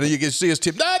baby out. And then you can see his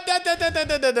team, no.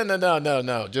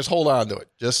 Just hold on to it.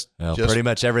 Just pretty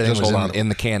much everything just was in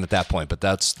the can at that point, but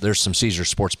there's some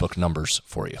Caesars Sportsbook numbers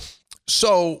for you.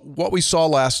 So what we saw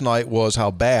last night was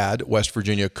how bad West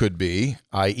Virginia could be,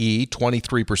 i.e.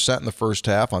 23% in the first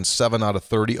half on 7 out of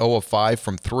 30, 0 of 5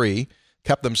 from 3,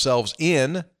 kept themselves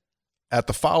in at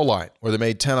the foul line where they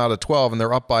made 10 out of 12, and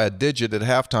they're up by a digit at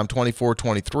halftime,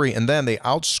 24-23, and then they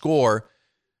outscore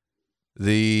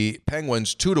the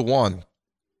Penguins 2-1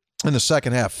 in the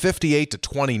second half,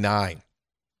 58-29.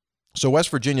 So West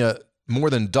Virginia more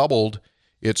than doubled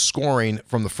its scoring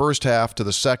from the first half to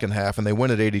the second half, and they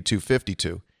win at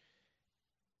 82-52.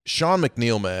 Sean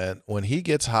McNeil, man, when he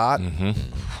gets hot,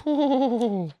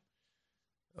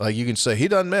 like you can say, he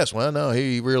doesn't miss. Well, no,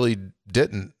 he really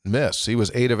didn't miss. He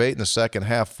was 8 of 8 in the second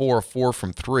half, 4 of 4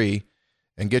 from 3,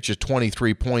 and gets you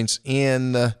 23 points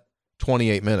in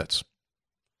 28 minutes.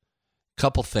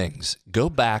 Couple things. Go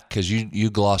back, because you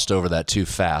glossed over that too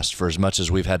fast for as much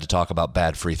as we've had to talk about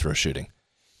bad free throw shooting.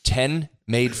 10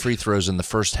 made free throws in the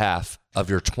first half of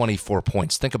your 24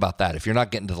 points. Think about that. If you're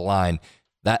not getting to the line,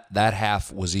 that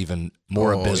half was even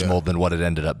more abysmal than what it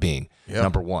ended up being,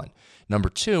 number one. Number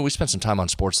two, we spent some time on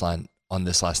Sportsline on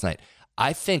this last night.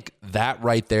 I think that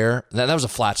right there, that was a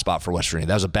flat spot for West Virginia.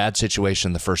 That was a bad situation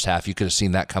in the first half. You could have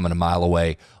seen that coming a mile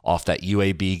away off that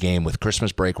UAB game with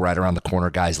Christmas break right around the corner,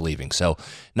 guys leaving. So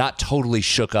not totally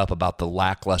shook up about the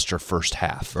lackluster first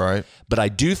half. Right. But I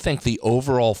do think the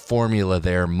overall formula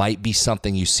there might be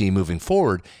something you see moving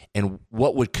forward. And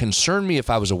what would concern me if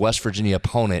I was a West Virginia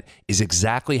opponent is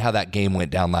exactly how that game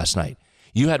went down last night.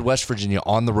 You had West Virginia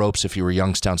on the ropes if you were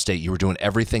Youngstown State. You were doing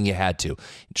everything you had to.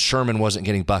 Sherman wasn't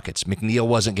getting buckets. McNeil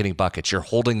wasn't getting buckets. You're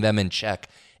holding them in check.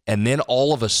 And then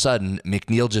all of a sudden,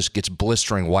 McNeil just gets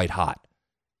blistering white hot.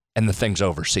 And the thing's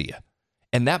over. See ya.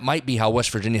 And that might be how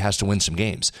West Virginia has to win some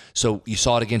games. So you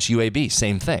saw it against UAB.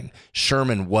 Same thing.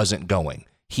 Sherman wasn't going.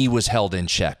 He was held in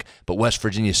check. But West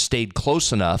Virginia stayed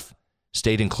close enough,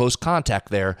 stayed in close contact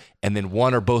there, and then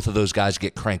one or both of those guys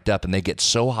get cranked up, and they get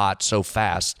so hot so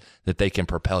fast that they can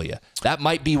propel you. That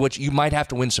might be what you might have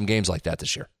to win some games like that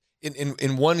this year.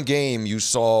 In one game, you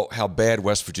saw how bad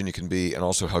West Virginia can be and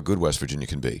also how good West Virginia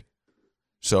can be.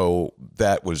 So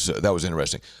that was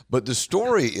interesting. But the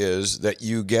story is that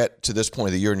you get to this point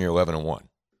of the year and you're 11-1.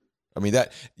 I mean,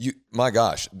 my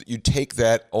gosh, you take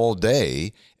that all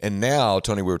day, and now,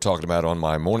 Tony, we were talking about on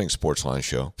my morning Sportsline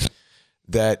show,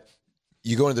 that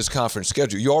you go into this conference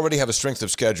schedule. You already have a strength of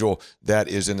schedule that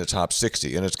is in the top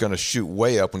 60, and it's going to shoot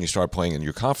way up when you start playing in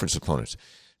your conference opponents.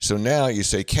 So now you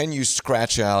say, can you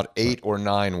scratch out 8 or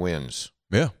 9 wins?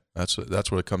 Yeah, that's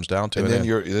what it comes down to. And then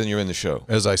you're in the show.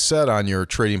 As I said on your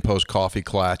Trading Post Coffee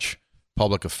Klatch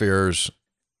public affairs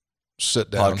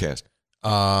sit down podcast,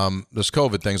 this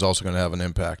COVID thing is also going to have an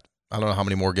impact. I don't know how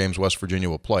many more games West Virginia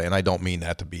will play, and I don't mean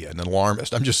that to be an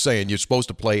alarmist. I'm just saying you're supposed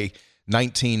to play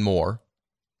 19 more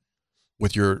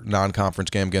with your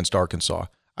non-conference game against Arkansas.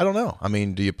 I don't know. I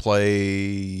mean, do you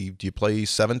play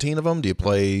 17 of them? Do you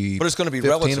play But it's going to be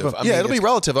 15 relative. of them? Yeah, it'll be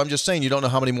relative. I'm just saying you don't know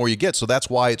how many more you get, so that's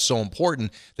why it's so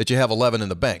important that you have 11 in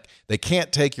the bank. They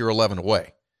can't take your 11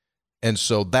 away. And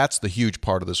so that's the huge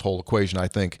part of this whole equation, I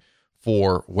think,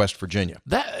 for West Virginia.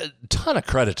 That ton of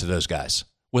credit to those guys.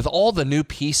 With all the new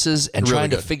pieces and Really trying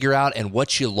good. to figure out and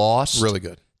what you lost. Really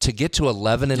good. To get to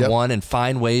 11-1 and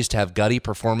find ways to have gutty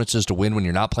performances to win when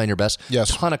you're not playing your best.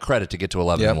 Yes. Ton of credit to get to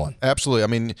 11-1. Absolutely. I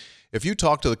mean, if you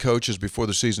talk to the coaches before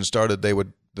the season started,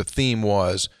 the theme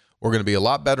was, we're going to be a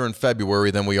lot better in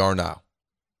February than we are now.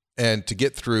 And to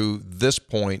get through this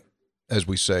point, as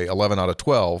we say, 11 out of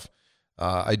 12,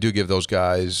 I do give those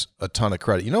guys a ton of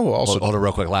credit. You know who also... Hold on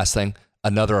real quick. Last thing.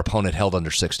 Another opponent held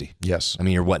under 60. Yes. I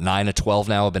mean, you're 9 of 12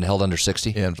 now have been held under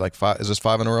 60? And like 5, is this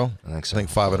 5 in a row? I think so. I think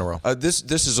 5 in a row. This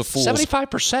is a fool's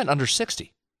 75% under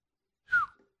 60.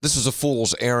 This is a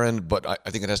fool's errand, but I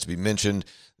think it has to be mentioned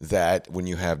that when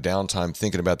you have downtime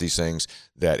thinking about these things,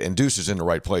 and Deuce is in the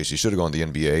right place. He should have gone to the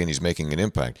NBA, and he's making an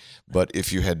impact. But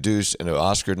if you had Deuce and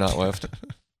Oscar not left,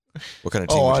 what kind of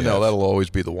team would you I know. have? That'll always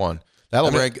be the one.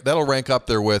 That'll rank up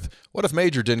there with, what if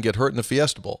Major didn't get hurt in the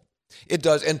Fiesta Bowl? It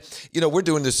does. And, we're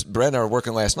doing this. Brad and I were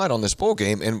working last night on this bowl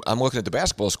game, and I'm looking at the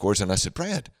basketball scores, and I said,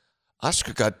 Brad,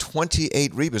 Oscar got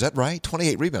 28 rebounds. Is that right?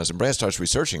 28 rebounds. And Brad starts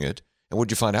researching it. And what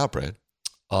did you find out, Brad?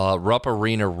 Rupp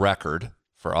Arena record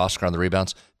for Oscar on the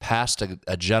rebounds passed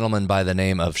a gentleman by the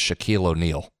name of Shaquille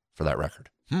O'Neal for that record.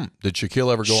 Did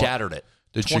Shaquille ever go Shattered it.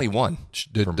 Did 21.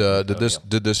 Did this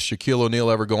Shaquille O'Neal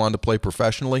ever go on to play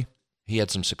professionally? He had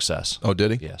some success. Oh,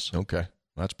 did he? Yes. Okay.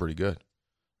 That's pretty good.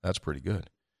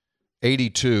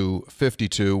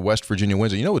 82-52, West Virginia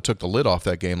wins it. You know what took the lid off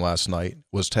that game last night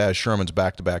was Taz Sherman's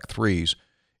back-to-back threes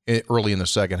early in the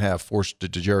second half, forced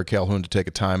Jared Calhoun to take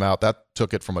a timeout. That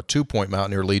took it from a 2-point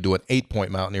Mountaineer lead to an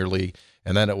 8-point Mountaineer lead,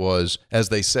 and then it was, as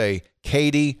they say,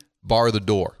 Katie, bar the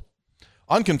door.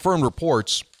 Unconfirmed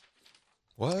reports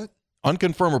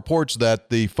that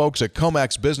the folks at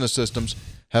Comax Business Systems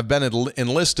have been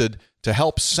enlisted to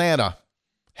help Santa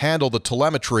handle the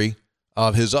telemetry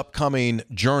of his upcoming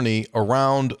journey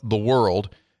around the world.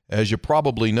 As you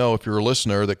probably know, if you're a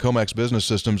listener, that Comax Business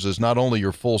Systems is not only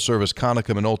your full-service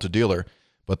Konica Minolta dealer,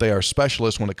 but they are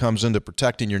specialists when it comes into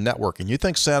protecting your network. And you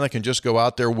think Santa can just go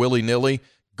out there willy-nilly,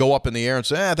 go up in the air and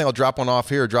say, I think I'll drop one off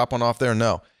here, drop one off there?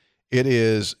 No. It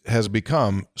has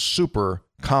become super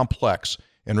complex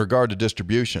in regard to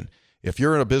distribution. If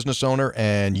you're a business owner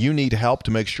and you need help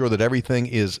to make sure that everything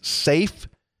is safe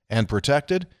and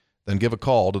protected, then give a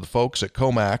call to the folks at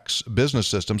Comax Business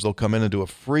Systems. They'll come in and do a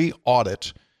free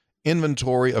audit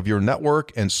inventory of your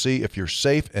network and see if you're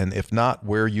safe, and if not,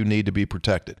 where you need to be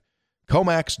protected.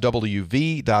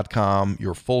 ComaxWV.com,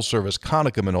 your full-service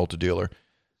Konica Minolta dealer.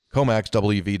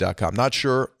 ComaxWV.com. Not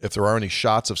sure if there are any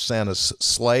shots of Santa's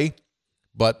sleigh,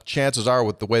 but chances are,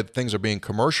 with the way that things are being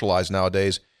commercialized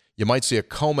nowadays, you might see a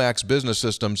Comax Business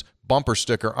Systems bumper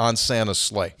sticker on Santa's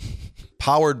sleigh,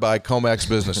 powered by Comax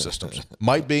Business Systems.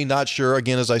 Might be, not sure.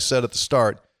 Again, as I said at the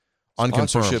start, unconfirmed.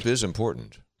 Sponsorship is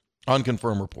important.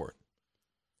 Unconfirmed report.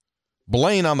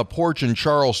 Blaine on the porch in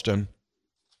Charleston.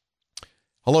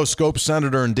 Hello, Scope,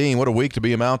 Senator, and Dean. What a week to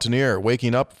be a Mountaineer.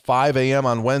 Waking up 5 a.m.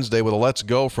 on Wednesday with a Let's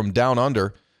Go from Down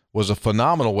Under was a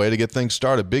phenomenal way to get things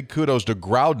started. Big kudos to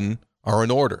Groudon are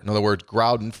in order. In other words,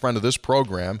 Groudon, friend of this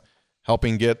program,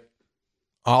 helping get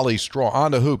Ollie Straw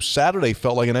on to hoops. Saturday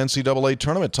felt like an NCAA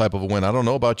tournament type of a win. I don't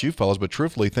know about you fellas, but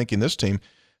truthfully thinking this team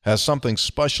has something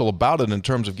special about it in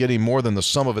terms of getting more than the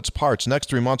sum of its parts. Next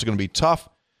 3 months are going to be tough,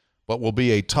 but will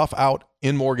be a tough out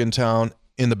in Morgantown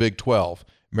in the Big 12.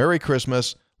 Merry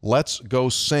Christmas. Let's go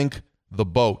sink the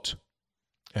boat.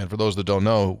 And for those that don't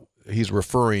know, he's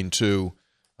referring to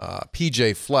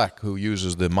PJ Fleck, who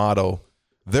uses the motto,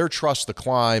 their trust the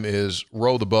climb is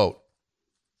row the boat.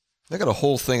 They got a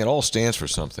whole thing. It all stands for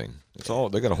something.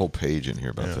 They got a whole page in here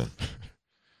about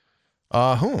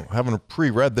that. Haven't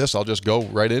pre-read this. I'll just go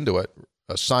right into it.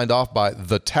 Signed off by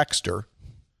The Texter.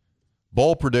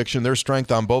 Bowl prediction, their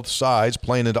strength on both sides,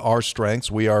 playing into our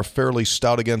strengths. We are fairly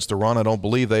stout against the run. I don't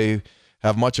believe they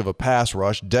have much of a pass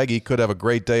rush. Deggy could have a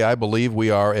great day. I believe we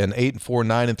are an 8-4,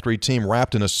 9-3 team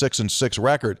wrapped in a 6-6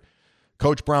 record.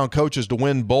 Coach Brown coaches to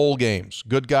win bowl games.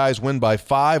 Good guys win by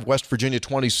 5. West Virginia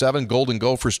 27, Golden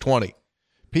Gophers 20.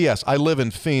 P.S. I live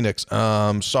in Phoenix.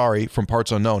 Sorry, from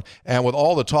parts unknown. And with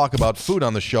all the talk about food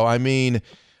on the show, I mean,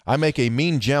 I make a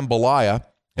mean jambalaya,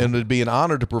 and it would be an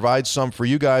honor to provide some for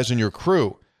you guys and your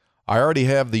crew. I already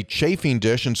have the chafing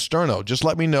dish in Sterno. Just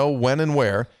let me know when and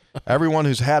where. Everyone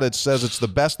who's had it says it's the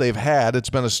best they've had. It's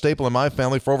been a staple in my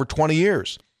family for over 20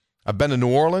 years. I've been to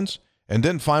New Orleans and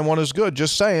didn't find one as good.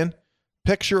 Just saying.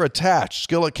 Picture attached.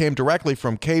 Skillet came directly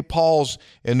from K. Paul's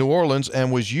in New Orleans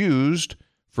and was used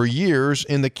for years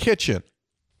in the kitchen.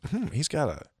 He's got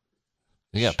a...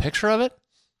 You got a picture of it?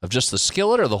 Of just the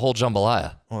skillet or the whole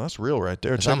jambalaya? Oh, that's real right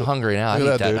there. I'm hungry now. Look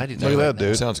at that, dude. I need Look at that,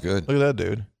 dude. Sounds good. Look at that,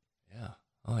 dude. Yeah.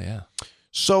 Oh, yeah.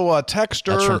 So,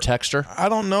 Texter. That's from Texter? I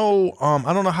don't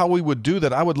know how we would do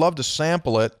that. I would love to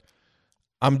sample it.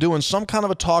 I'm doing some kind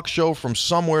of a talk show from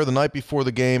somewhere the night before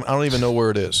the game. I don't even know where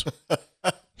it is.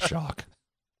 Shock.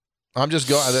 I'm just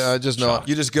going. I just know.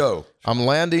 You just go. I'm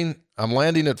landing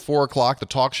at 4 o'clock. The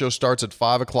talk show starts at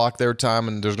 5 o'clock their time,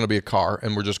 and there's going to be a car,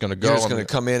 and we're just going to go. You're just going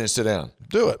to come in and sit down.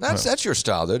 Do it. That's your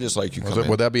style. They're just like you come in.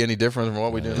 Would that be any different from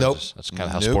what we do? Nope. That's kind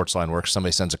of how Sportsline works.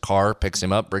 Somebody sends a car, picks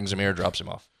him up, brings him here, drops him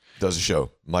off. Does a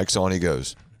show. Mike's on, he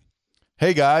goes.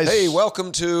 Hey, guys. Hey,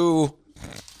 welcome to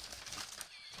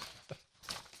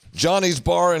Johnny's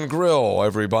Bar and Grill,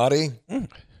 everybody.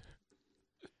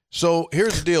 So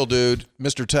here's the deal, dude.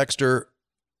 Mr. Texter,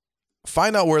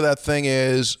 find out where that thing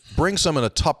is. Bring some in a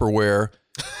Tupperware.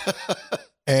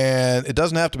 And it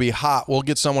doesn't have to be hot. We'll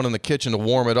get someone in the kitchen to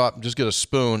warm it up. Just get a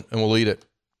spoon, and we'll eat it.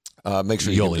 Make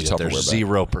sure You'll you eat get it. the There's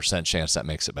Tupperware back. 0% chance that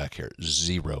makes it back here.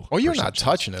 0%. Oh, you're not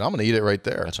touching it. I'm going to eat it right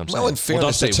there. That's what I'm saying. Well, in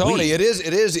fairness don't to say Tony, we. it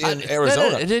is in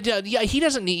Arizona. Yeah, he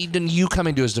doesn't need you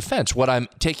coming to his defense. What I'm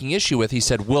taking issue with, he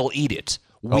said, we'll eat it.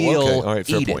 Oh, okay. We'll All right,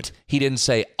 fair eat point. it. He didn't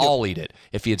say, I'll eat it.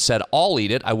 If he had said, I'll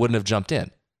eat it, I wouldn't have jumped in.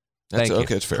 Thank you,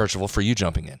 okay, it's fair. first of all, for you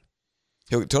jumping in.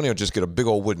 Tony will just get a big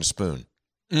old wooden spoon.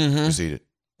 Mm-hmm. Just eat it.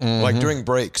 Like during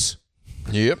breaks.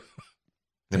 Yep.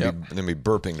 Then be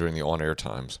burping during the on-air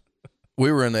times.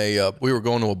 We were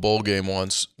going to a bowl game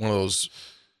once, one of those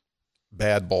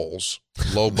bad bowls,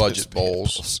 low budget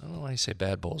bowls. I don't know why you say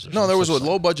bad bowls. No, there was a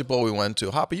low budget bowl we went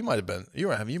to. Hoppy, you might have been. You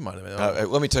might have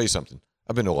been. Let me tell you something.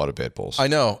 I've been to a lot of bad bowls. I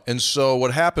know. And so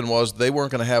what happened was they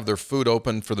weren't going to have their food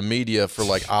open for the media for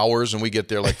like hours, and we get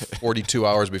there like 42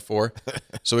 hours before.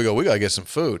 So we got to get some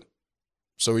food.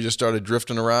 So we just started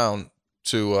drifting around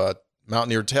to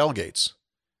Mountaineer tailgates.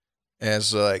 And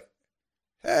it's like,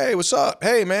 hey, what's up?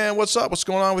 Hey, man, what's up? What's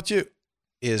going on with you?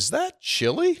 Is that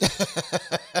chili?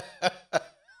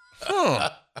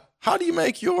 How do you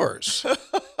make yours?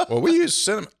 Well, we use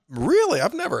cinnamon. Really?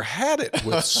 I've never had it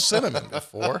with cinnamon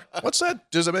before. What's that?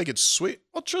 Does it make it sweet?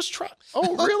 Well, just try.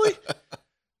 Oh, really?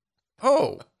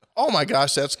 Oh my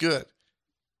gosh, that's good.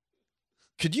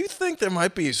 Could you think there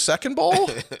might be a second bowl?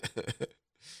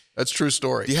 That's a true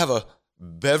story. Do you have a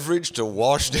beverage to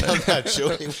wash down that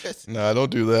chili with? No, I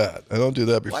don't do that. I don't do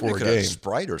that before a game.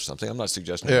 Sprite or something. I'm not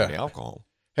suggesting any alcohol.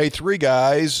 Hey, three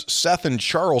guys, Seth in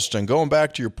Charleston, going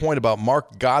back to your point about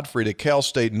Mark Gottfried at Cal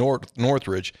State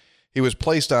Northridge, he was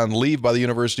placed on leave by the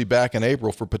university back in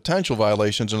April for potential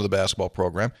violations under the basketball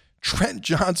program. Trent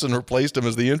Johnson replaced him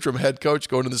as the interim head coach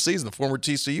going into the season, the former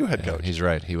TCU head coach. He's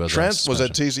right. He was. Trent was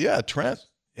at TCU. Yeah, Trent.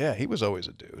 Yeah, he was always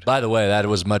a dude. By the way, that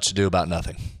was much ado about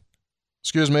nothing.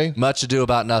 Excuse me? Much ado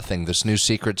about nothing. This new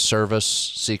secret service,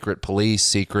 secret police,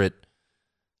 secret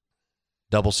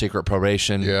double secret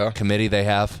probation committee they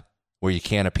have where you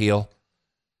can't appeal,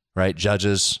 right?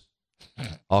 Judges,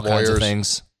 all kinds of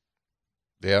things.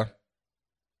 Yeah.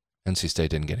 NC State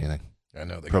didn't get anything. I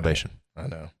know. Probation. I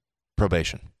know.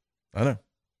 Probation. I know.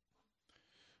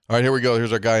 All right, here we go.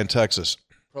 Here's our guy in Texas.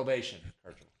 Probation.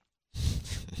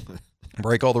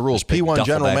 Break all the rules. P1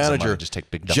 General Manager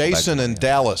Jason in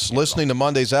Dallas, listening to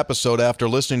Monday's episode after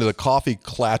listening to the Coffee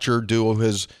Clatcher do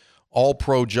his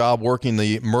all-pro job working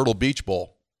the Myrtle Beach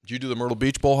Bowl. Did you do the Myrtle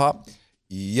Beach Bowl, Hop?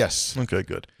 Yes. Okay,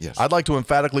 good. Yes. I'd like to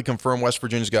emphatically confirm West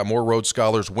Virginia's got more Rhodes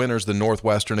Scholars winners than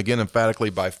Northwestern. Again, emphatically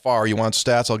by far. You want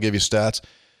stats? I'll give you stats.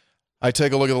 I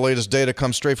take a look at the latest data,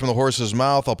 comes straight from the horse's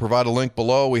mouth. I'll provide a link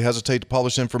below. We hesitate to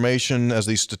publish information as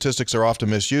these statistics are often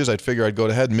misused. I'd figure I'd go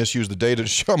ahead and misuse the data to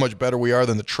show how much better we are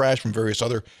than the trash from various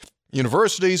other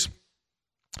universities.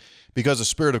 Because the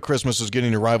spirit of Christmas is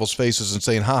getting your rivals' faces and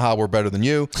saying, ha, we're better than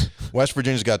you. West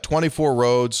Virginia's got 24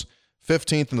 roads,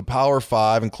 15th in the Power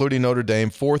 5, including Notre Dame,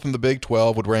 4th in the Big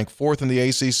 12, would rank 4th in the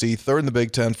ACC, 3rd in the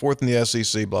Big 10, 4th in the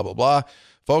SEC, blah, blah, blah.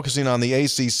 Focusing on the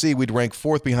ACC, we'd rank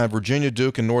 4th behind Virginia,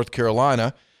 Duke, and North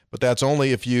Carolina, but that's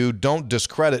only if you don't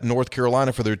discredit North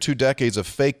Carolina for their 2 decades of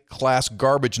fake class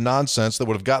garbage nonsense that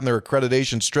would have gotten their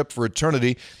accreditation stripped for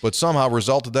eternity, but somehow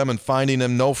resulted them in finding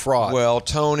them no fraud. Well,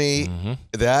 Tony,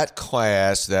 that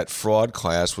class, that fraud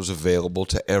class, was available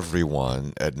to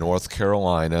everyone at North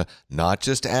Carolina, not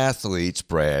just athletes,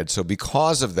 Brad. So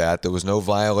because of that, there was no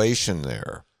violation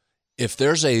there. If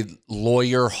there's a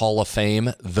lawyer hall of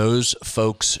fame, those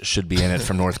folks should be in it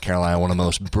from North Carolina. One of the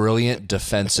most brilliant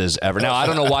defenses ever. Now, I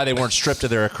don't know why they weren't stripped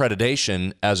of their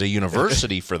accreditation as a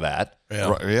university for that.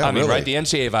 I mean, right? The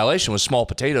NCAA violation was small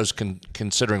potatoes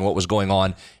considering what was going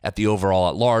on at the overall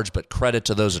at large, but credit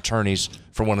to those attorneys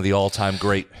for one of the all-time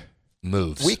great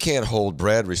moves. We can't hold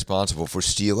Brad responsible for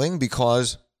stealing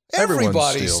because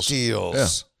everybody steals. Yeah.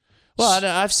 Well,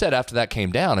 I've said after that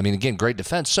came down, I mean, again, great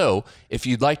defense. So if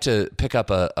you'd like to pick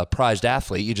up a prized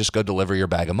athlete, you just go deliver your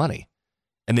bag of money.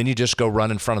 And then you just go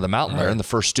run in front of the mountain there, and the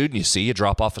first student you see, you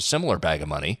drop off a similar bag of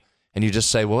money, and you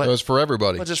just say, well, it was for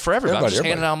everybody. Well, just for everybody. I'm just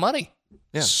handing out money.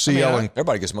 Yeah.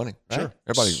 Everybody gets money. Right? Sure.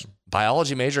 Everybody.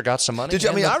 Biology major got some money. Did you?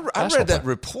 I mean, I read that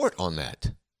report on that.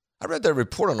 I read that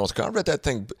report on North Carolina. I read that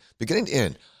thing beginning to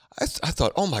end. I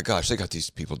thought, oh, my gosh, they got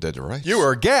these people dead to rights. You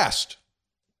were aghast.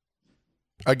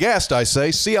 Aghast, I say.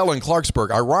 CL in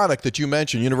Clarksburg. Ironic that you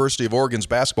mentioned University of Oregon's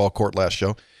basketball court last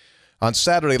show. On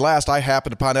Saturday last, I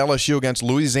happened upon LSU against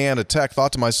Louisiana Tech.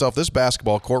 Thought to myself, this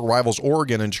basketball court rivals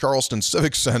Oregon and Charleston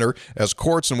Civic Center as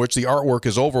courts in which the artwork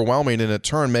is overwhelming and in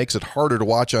turn makes it harder to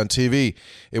watch on TV.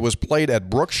 It was played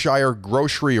at Brookshire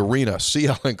Grocery Arena,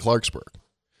 CL in Clarksburg.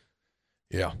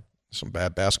 Yeah, some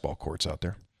bad basketball courts out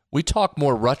there. We talk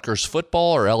more Rutgers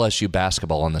football or LSU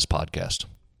basketball on this podcast?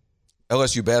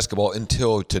 LSU basketball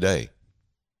until today.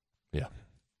 Yeah.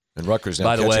 And Rutgers now.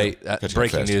 By the way,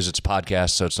 breaking news, it's a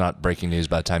podcast, so it's not breaking news.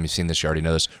 By the time you've seen this, you already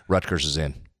know this. Rutgers is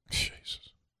in.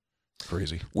 Jesus.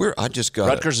 Crazy.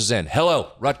 Rutgers is in.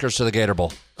 Hello, Rutgers to the Gator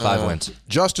Bowl. 5 wins.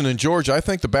 Justin in Georgia, I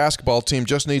think the basketball team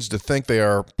just needs to think they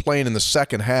are playing in the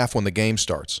second half when the game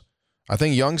starts. I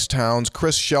think Youngstown's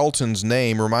Chris Shelton's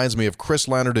name reminds me of Chris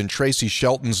Leonard and Tracy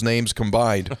Shelton's names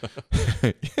combined.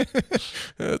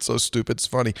 That's so stupid. It's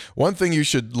funny. One thing you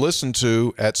should listen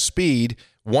to at speed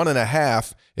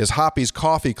 1.5 is Hoppy's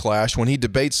Coffee Clash when he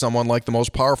debates someone like the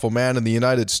most powerful man in the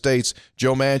United States,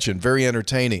 Joe Manchin. Very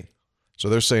entertaining. So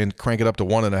they're saying crank it up to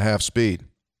 1.5 speed.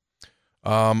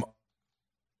 Let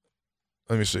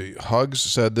me see. Hugs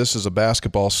said this is a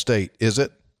basketball state. Is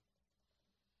it?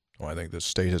 Well, I think this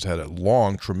state has had a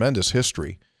long, tremendous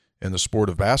history in the sport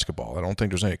of basketball. I don't think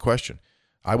there's any question.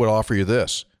 I would offer you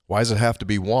this. Why does it have to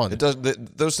be one? It does.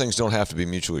 Those things don't have to be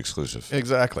mutually exclusive.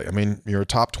 Exactly. I mean, you're a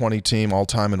top 20 team all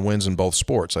time in wins in both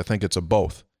sports. I think it's a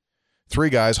both. 3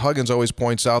 guys. Huggins always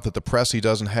points out that the press, he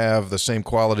doesn't have the same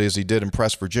quality as he did in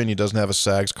press Virginia. He doesn't have a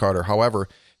Sags Carter. However,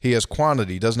 he has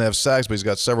quantity. He doesn't have Sags, but he's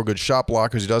got several good shot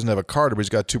blockers. He doesn't have a Carter, but he's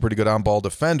got 2 pretty good on-ball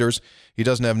defenders. He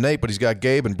doesn't have Nate, but he's got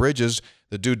Gabe and Bridges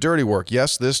that do dirty work.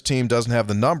 Yes, this team doesn't have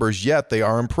the numbers, yet they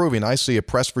are improving. I see a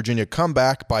press Virginia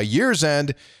comeback by year's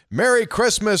end. Merry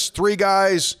Christmas, 3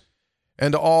 guys,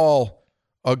 and all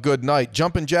a good night.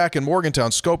 Jumpin' Jack in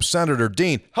Morgantown, Scope Senator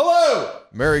Dean. Hello!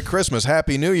 Merry Christmas,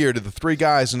 Happy New Year to the 3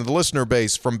 guys and to the listener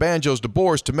base, from banjos to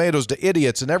boars, tomatoes to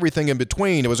idiots, and everything in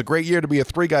between. It was a great year to be a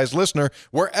 3 guys listener,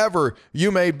 wherever you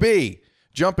may be.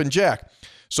 Jumpin' Jack.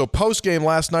 So post-game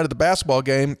last night at the basketball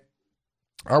game,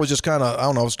 I was just kind of, I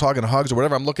was talking to Hugs or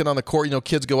whatever. I'm looking on the court,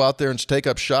 kids go out there and take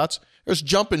up shots. There's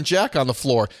Jumpin' Jack on the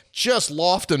floor, just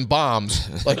lofting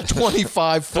bombs, like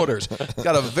 25-footers.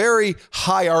 Got a very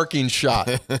high-arcing shot.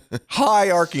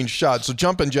 So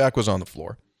Jumpin' Jack was on the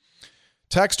floor.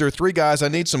 Texter, 3 guys, I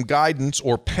need some guidance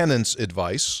or penance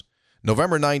advice.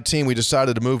 November 19, we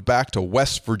decided to move back to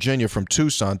West Virginia from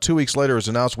Tucson. 2 weeks later, it was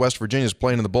announced West Virginia is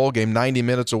playing in the bowl game 90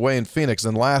 minutes away in Phoenix.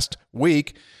 Then last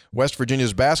week, West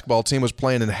Virginia's basketball team was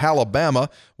playing in Alabama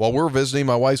while we're visiting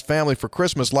my wife's family for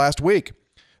Christmas last week.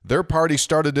 Their party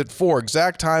started at 4,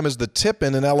 exact time as the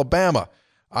tip-in Alabama.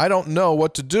 I don't know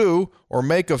what to do or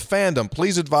make of fandom.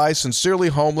 Please advise, sincerely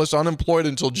homeless, unemployed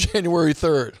until January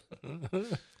 3rd.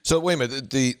 So wait a minute.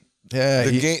 The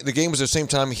game was the same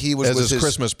time he was as with his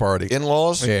Christmas party.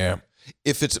 In-laws? Yeah.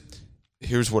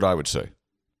 Here's what I would say.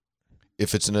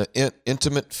 If it's an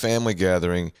intimate family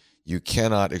gathering, you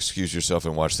cannot excuse yourself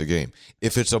and watch the game.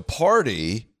 If it's a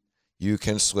party, you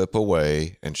can slip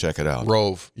away and check it out.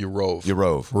 You rove.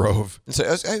 And say,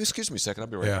 hey, excuse me a second, I'll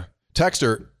be right back.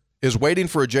 Texter is waiting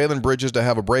for a Jalen Bridges to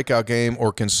have a breakout game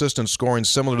or consistent scoring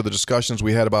similar to the discussions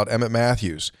we had about Emmett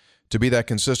Matthews to be that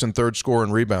consistent third scorer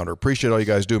and rebounder. Appreciate all you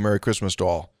guys do. Merry Christmas to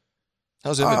all.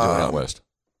 How's Emmett doing out west?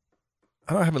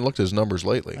 I haven't looked at his numbers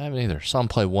lately. I haven't either. Saw him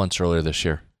play once earlier this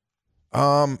year.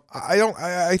 I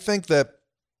think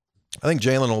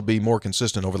Jalen will be more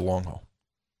consistent over the long haul,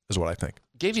 is what I think.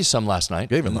 Gave you some last night.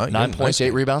 Gave him 9 points,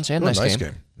 8 rebounds, and nice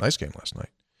game. Nice game last night.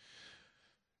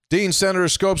 Dean, Senator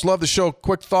Scopes, love the show.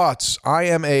 Quick thoughts. I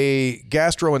am a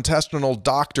gastrointestinal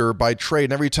doctor by trade,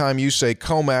 and every time you say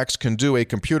Comax can do a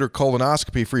computer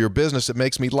colonoscopy for your business, it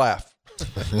makes me laugh.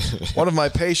 One of my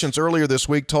patients earlier this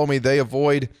week told me they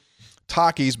avoid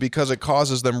Takis because it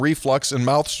causes them reflux and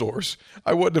mouth sores.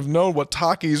 I wouldn't have known what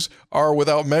Takis are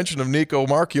without mention of Nico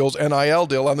Marchiol's NIL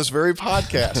deal on this very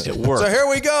podcast. It worked. So here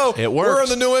we go. It worked. We're in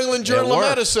the New England Journal of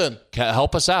Medicine.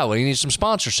 Help us out. We need some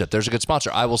sponsorship. There's a good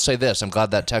sponsor. I will say this. I'm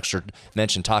glad that texter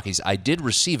mentioned Takis. I did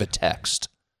receive a text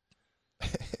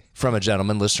from a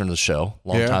gentleman, listener to the show,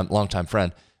 long-time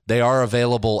friend. They are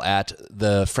available at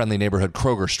the Friendly Neighborhood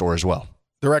Kroger store as well.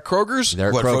 They're at Kroger's? They're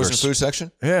at Kroger's. Frozen food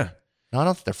section? Yeah. No, I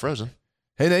don't think they're frozen.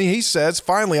 Hey, then he says,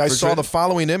 finally, I saw the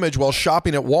following image while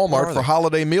shopping at Walmart for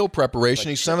holiday meal preparation.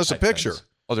 He sent us a picture.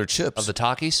 Oh, they're chips. Of the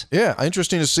Takis? Yeah,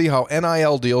 interesting to see how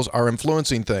NIL deals are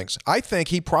influencing things. I think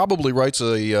he probably writes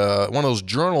one of those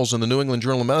journals in the New England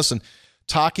Journal of Medicine,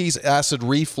 Takis acid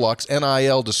reflux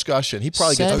NIL discussion. He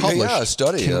probably gets published. Yeah, a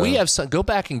study. Can we have go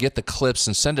back and get the clips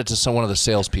and send it to one of the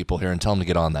salespeople here and tell them to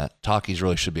get on that? Takis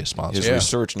really should be a sponsor. His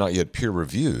research not yet peer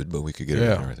reviewed, but we could get it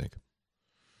in there, I think.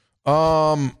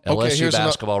 LSU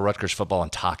basketball, Rutgers football,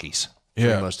 and Takis.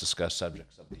 Yeah. The most discussed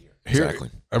subjects of the year.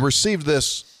 Exactly. I received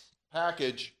this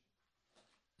package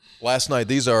last night.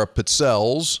 These are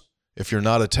Pizzelles, if you're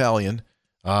not Italian.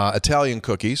 Italian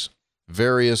cookies.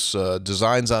 Various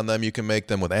designs on them. You can make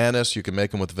them with anise. You can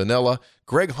make them with vanilla.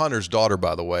 Greg Hunter's daughter,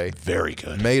 by the way, very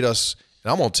good, made us.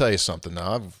 And I'm going to tell you something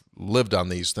now. I've lived on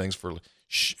these things for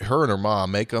her and her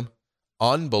mom make them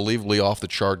unbelievably off the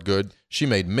chart good. She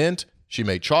made mint. She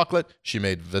made chocolate. She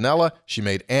made vanilla. She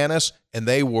made anise, and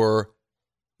they would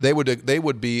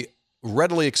be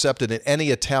readily accepted in any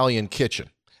Italian kitchen.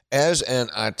 As an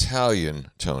Italian,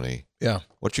 Tony,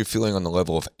 what's your feeling on the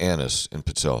level of anise in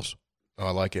Pizzelles? Oh,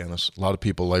 I like anise. A lot of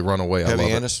people run away. Heavy I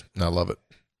love anise? it. I love it.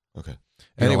 Okay.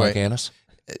 You anyway, don't like anise?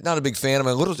 Not a big fan. I'm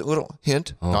a little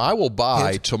hint. Now, I will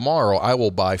buy tomorrow. I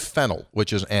will buy fennel,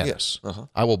 which is anise. Yeah. Uh-huh.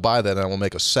 I will buy that, and I will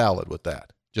make a salad with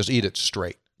that. Just eat it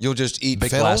straight. You'll just eat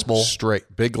big fennel? glass bowl.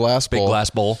 Straight. Big glass bowl. Big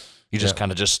glass bowl. You just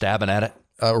kind of just stabbing at it.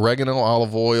 Oregano,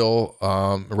 olive oil,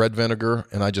 red vinegar,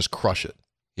 and I just crush it.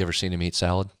 You ever seen him eat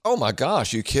salad? Oh my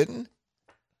gosh, you kidding?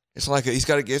 It's like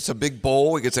it's a big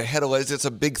bowl. He gets a head of lettuce. It's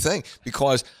a big thing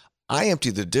because I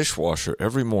empty the dishwasher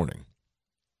every morning.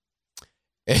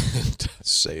 And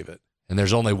save it. And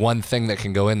there's only one thing that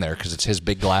can go in there because it's his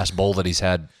big glass bowl that he's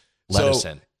had lettuce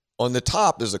in. On the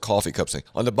top, there's a coffee cup thing.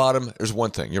 On the bottom, there's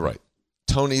one thing. You're right.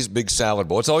 Tony's big salad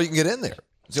bowl. It's all you can get in there.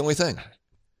 It's the only thing.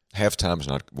 Half time's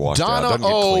not washed out. Doesn't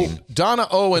get clean. Donna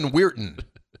O. and Weirton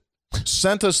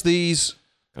sent us these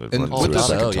with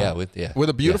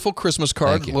a beautiful Christmas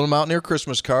card, little Mountaineer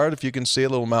Christmas card. If you can see a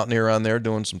little Mountaineer on there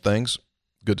doing some things.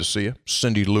 Good to see you.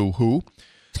 Cindy Lou Who.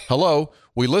 Hello.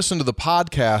 We listened to the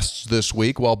podcasts this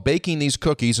week while baking these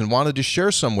cookies and wanted to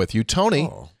share some with you. Tony,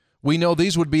 we know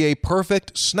these would be a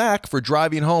perfect snack for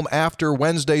driving home after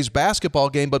Wednesday's basketball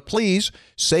game, but please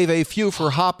save a few for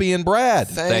Hoppy and Brad.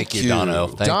 Thank you, Donna.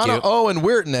 Donna O. and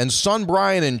Weirton and son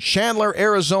Brian in Chandler,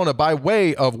 Arizona by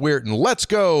way of Weirton. Let's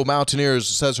go, Mountaineers,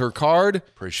 says her card.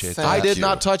 Appreciate that. I did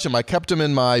not touch them. I kept them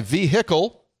in my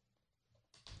vehicle.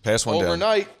 Pass one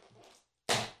overnight.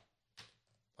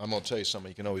 I'm going to tell you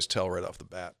something. You can always tell right off the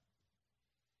bat.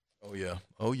 Oh, yeah.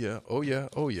 Oh, yeah. Oh, yeah.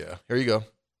 Oh, yeah. Here you go.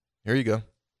 Here you go.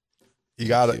 You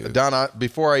got it. Donna,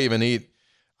 before I even eat,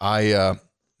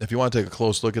 if you want to take a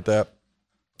close look at that,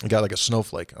 I got like a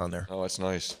snowflake on there. Oh, that's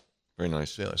nice. Very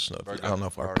nice. Yeah, snowflake. I don't know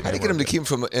if How do you get them to keep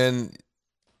them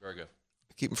Very good.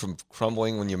 Keep them from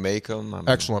crumbling when you make them?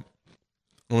 Excellent.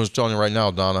 I'm just telling you right now,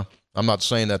 Donna, I'm not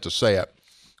saying that to say it.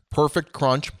 Perfect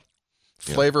crunch.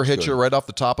 Flavor hits you right off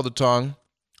the top of the tongue.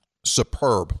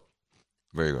 Superb.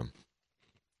 Very good.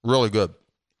 Really good.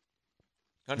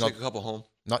 Can I take a couple home?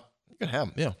 You can have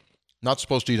them, yeah. Not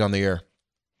supposed to eat on the air,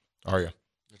 are you?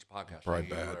 It's a podcast. Probably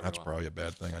bad. That's probably a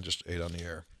bad thing. I just ate on the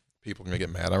air. People are going to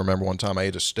get mad. I remember one time I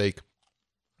ate a steak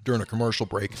during a commercial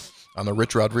break on the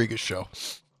Rich Rodriguez show.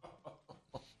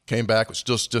 Came back, was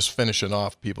just finishing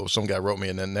off. Some guy wrote me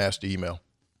a nasty email.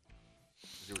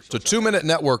 It's a 2-minute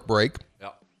network break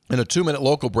and a 2-minute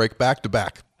local break back to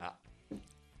back.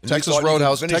 Texas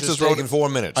Roadhouse. Texas Road in 4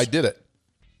 minutes. I did it.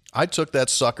 I took that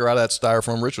sucker out of that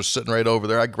styrofoam. Rich was sitting right over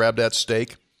there. I grabbed that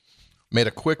steak, made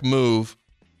a quick move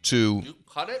to. You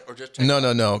cut it or just take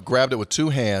No. Grabbed it with two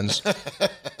hands. Grabbed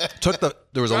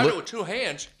it with two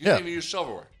hands. You didn't even use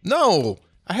silverware. No,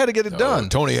 I had to get it done.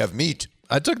 Tony have meat.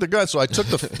 I took the gut, so I took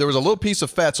there was a little piece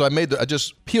of fat, so I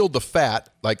just peeled the fat,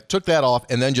 like took that off,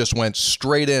 and then just went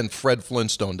straight in Fred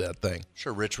Flintstone that thing.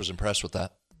 Sure, Rich was impressed with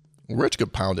that. Rich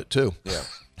could pound it too. Yeah.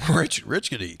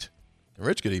 Rich could eat.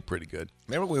 Rich could eat pretty good.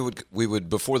 Remember we would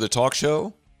before the talk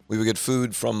show, we would get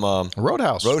food from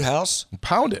Roadhouse.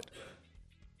 Pound it.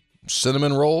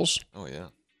 Cinnamon rolls. Oh yeah.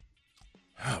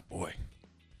 Oh boy.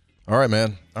 All right,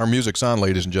 man. Our music's on,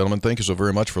 ladies and gentlemen. Thank you so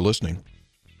very much for listening.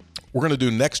 We're going to do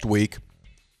next week,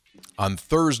 on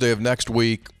Thursday of next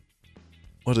week.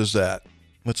 What is that?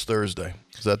 What's Thursday?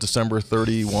 Is that December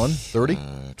 31? 30?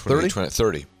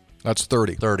 30. That's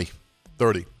 30.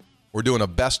 30. We're doing a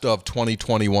best of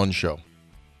 2021 show.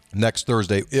 Next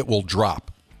Thursday, it will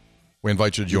drop. We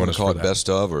invite you to join us for that. Best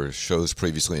of or shows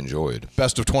previously enjoyed?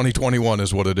 Best of 2021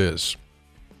 is what it is.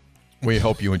 We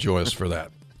hope you enjoy us for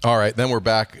that. All right, then we're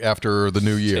back after the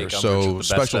new year. So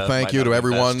special thank you to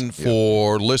everyone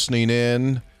for listening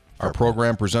in. Our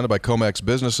program presented by Comex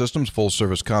Business Systems,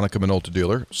 full-service Konica Minolta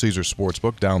dealer, Caesars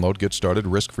Sportsbook. Download, get started,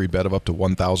 risk-free bet of up to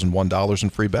 $1,001 in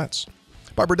free bets.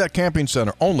 By Burdette Camping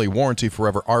Center, only warranty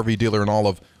forever RV dealer in all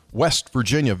of West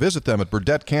Virginia. Visit them at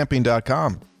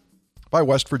BurdetteCamping.com. By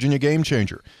West Virginia Game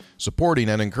Changer, supporting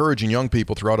and encouraging young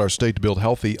people throughout our state to build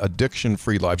healthy,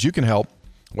 addiction-free lives. You can help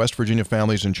West Virginia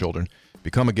families and children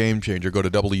become a game changer. Go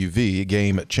to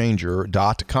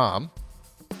WVGamechanger.com.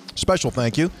 Special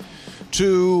thank you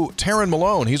to Taryn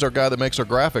Malone. He's our guy that makes our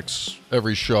graphics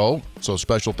every show. So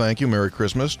special thank you. Merry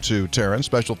Christmas to Taryn.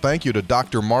 Special thank you to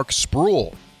Dr. Mark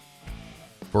Spruill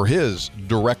for his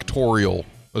directorial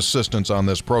assistance on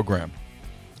this program.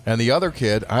 And the other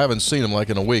kid, I haven't seen him like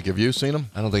in a week. Have you seen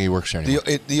him? I don't think he works here anymore.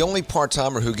 The only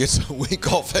part-timer who gets a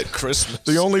week off at Christmas.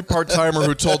 The only part-timer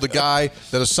who told the guy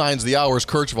that assigns the hours,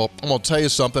 Kirchhoff, I'm going to tell you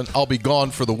something. I'll be gone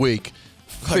for the week.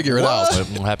 Figure it out.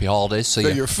 Well, happy holidays.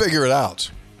 See you. Figure it out.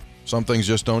 Some things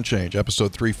just don't change.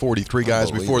 Episode 343,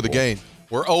 guys, before the game.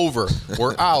 We're over.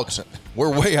 We're out.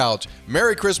 We're way out.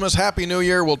 Merry Christmas. Happy New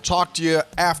Year. We'll talk to you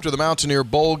after the Mountaineer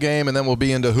Bowl game, and then we'll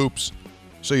be into hoops.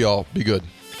 See y'all. Be good.